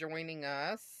 Mama, for joining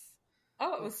us.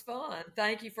 Oh, it was fun.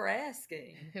 Thank you for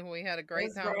asking. We had a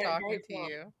great time talking to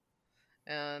you.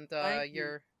 And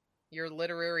your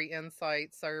literary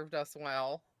insight served us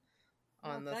well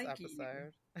on this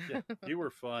episode. Yeah, you were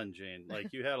fun, Jane.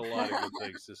 Like, you had a lot of good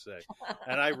things to say.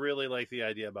 And I really like the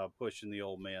idea about pushing the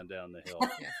old man down the hill.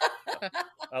 Yeah.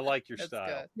 I like your style.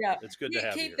 Good. Yeah. It's good to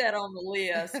have you. Keep that on the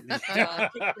list. Keep that on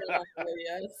the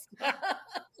list.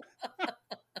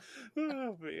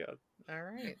 Oh, man. All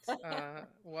right.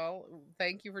 Well,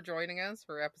 thank you for joining us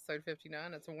for episode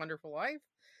 59. It's a Wonderful Life.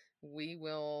 We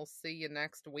will see you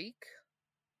next week.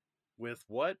 With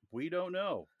what? We don't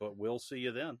know, but we'll see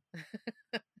you then.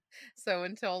 So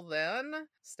until then,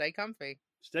 stay comfy.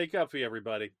 Stay comfy,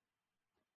 everybody.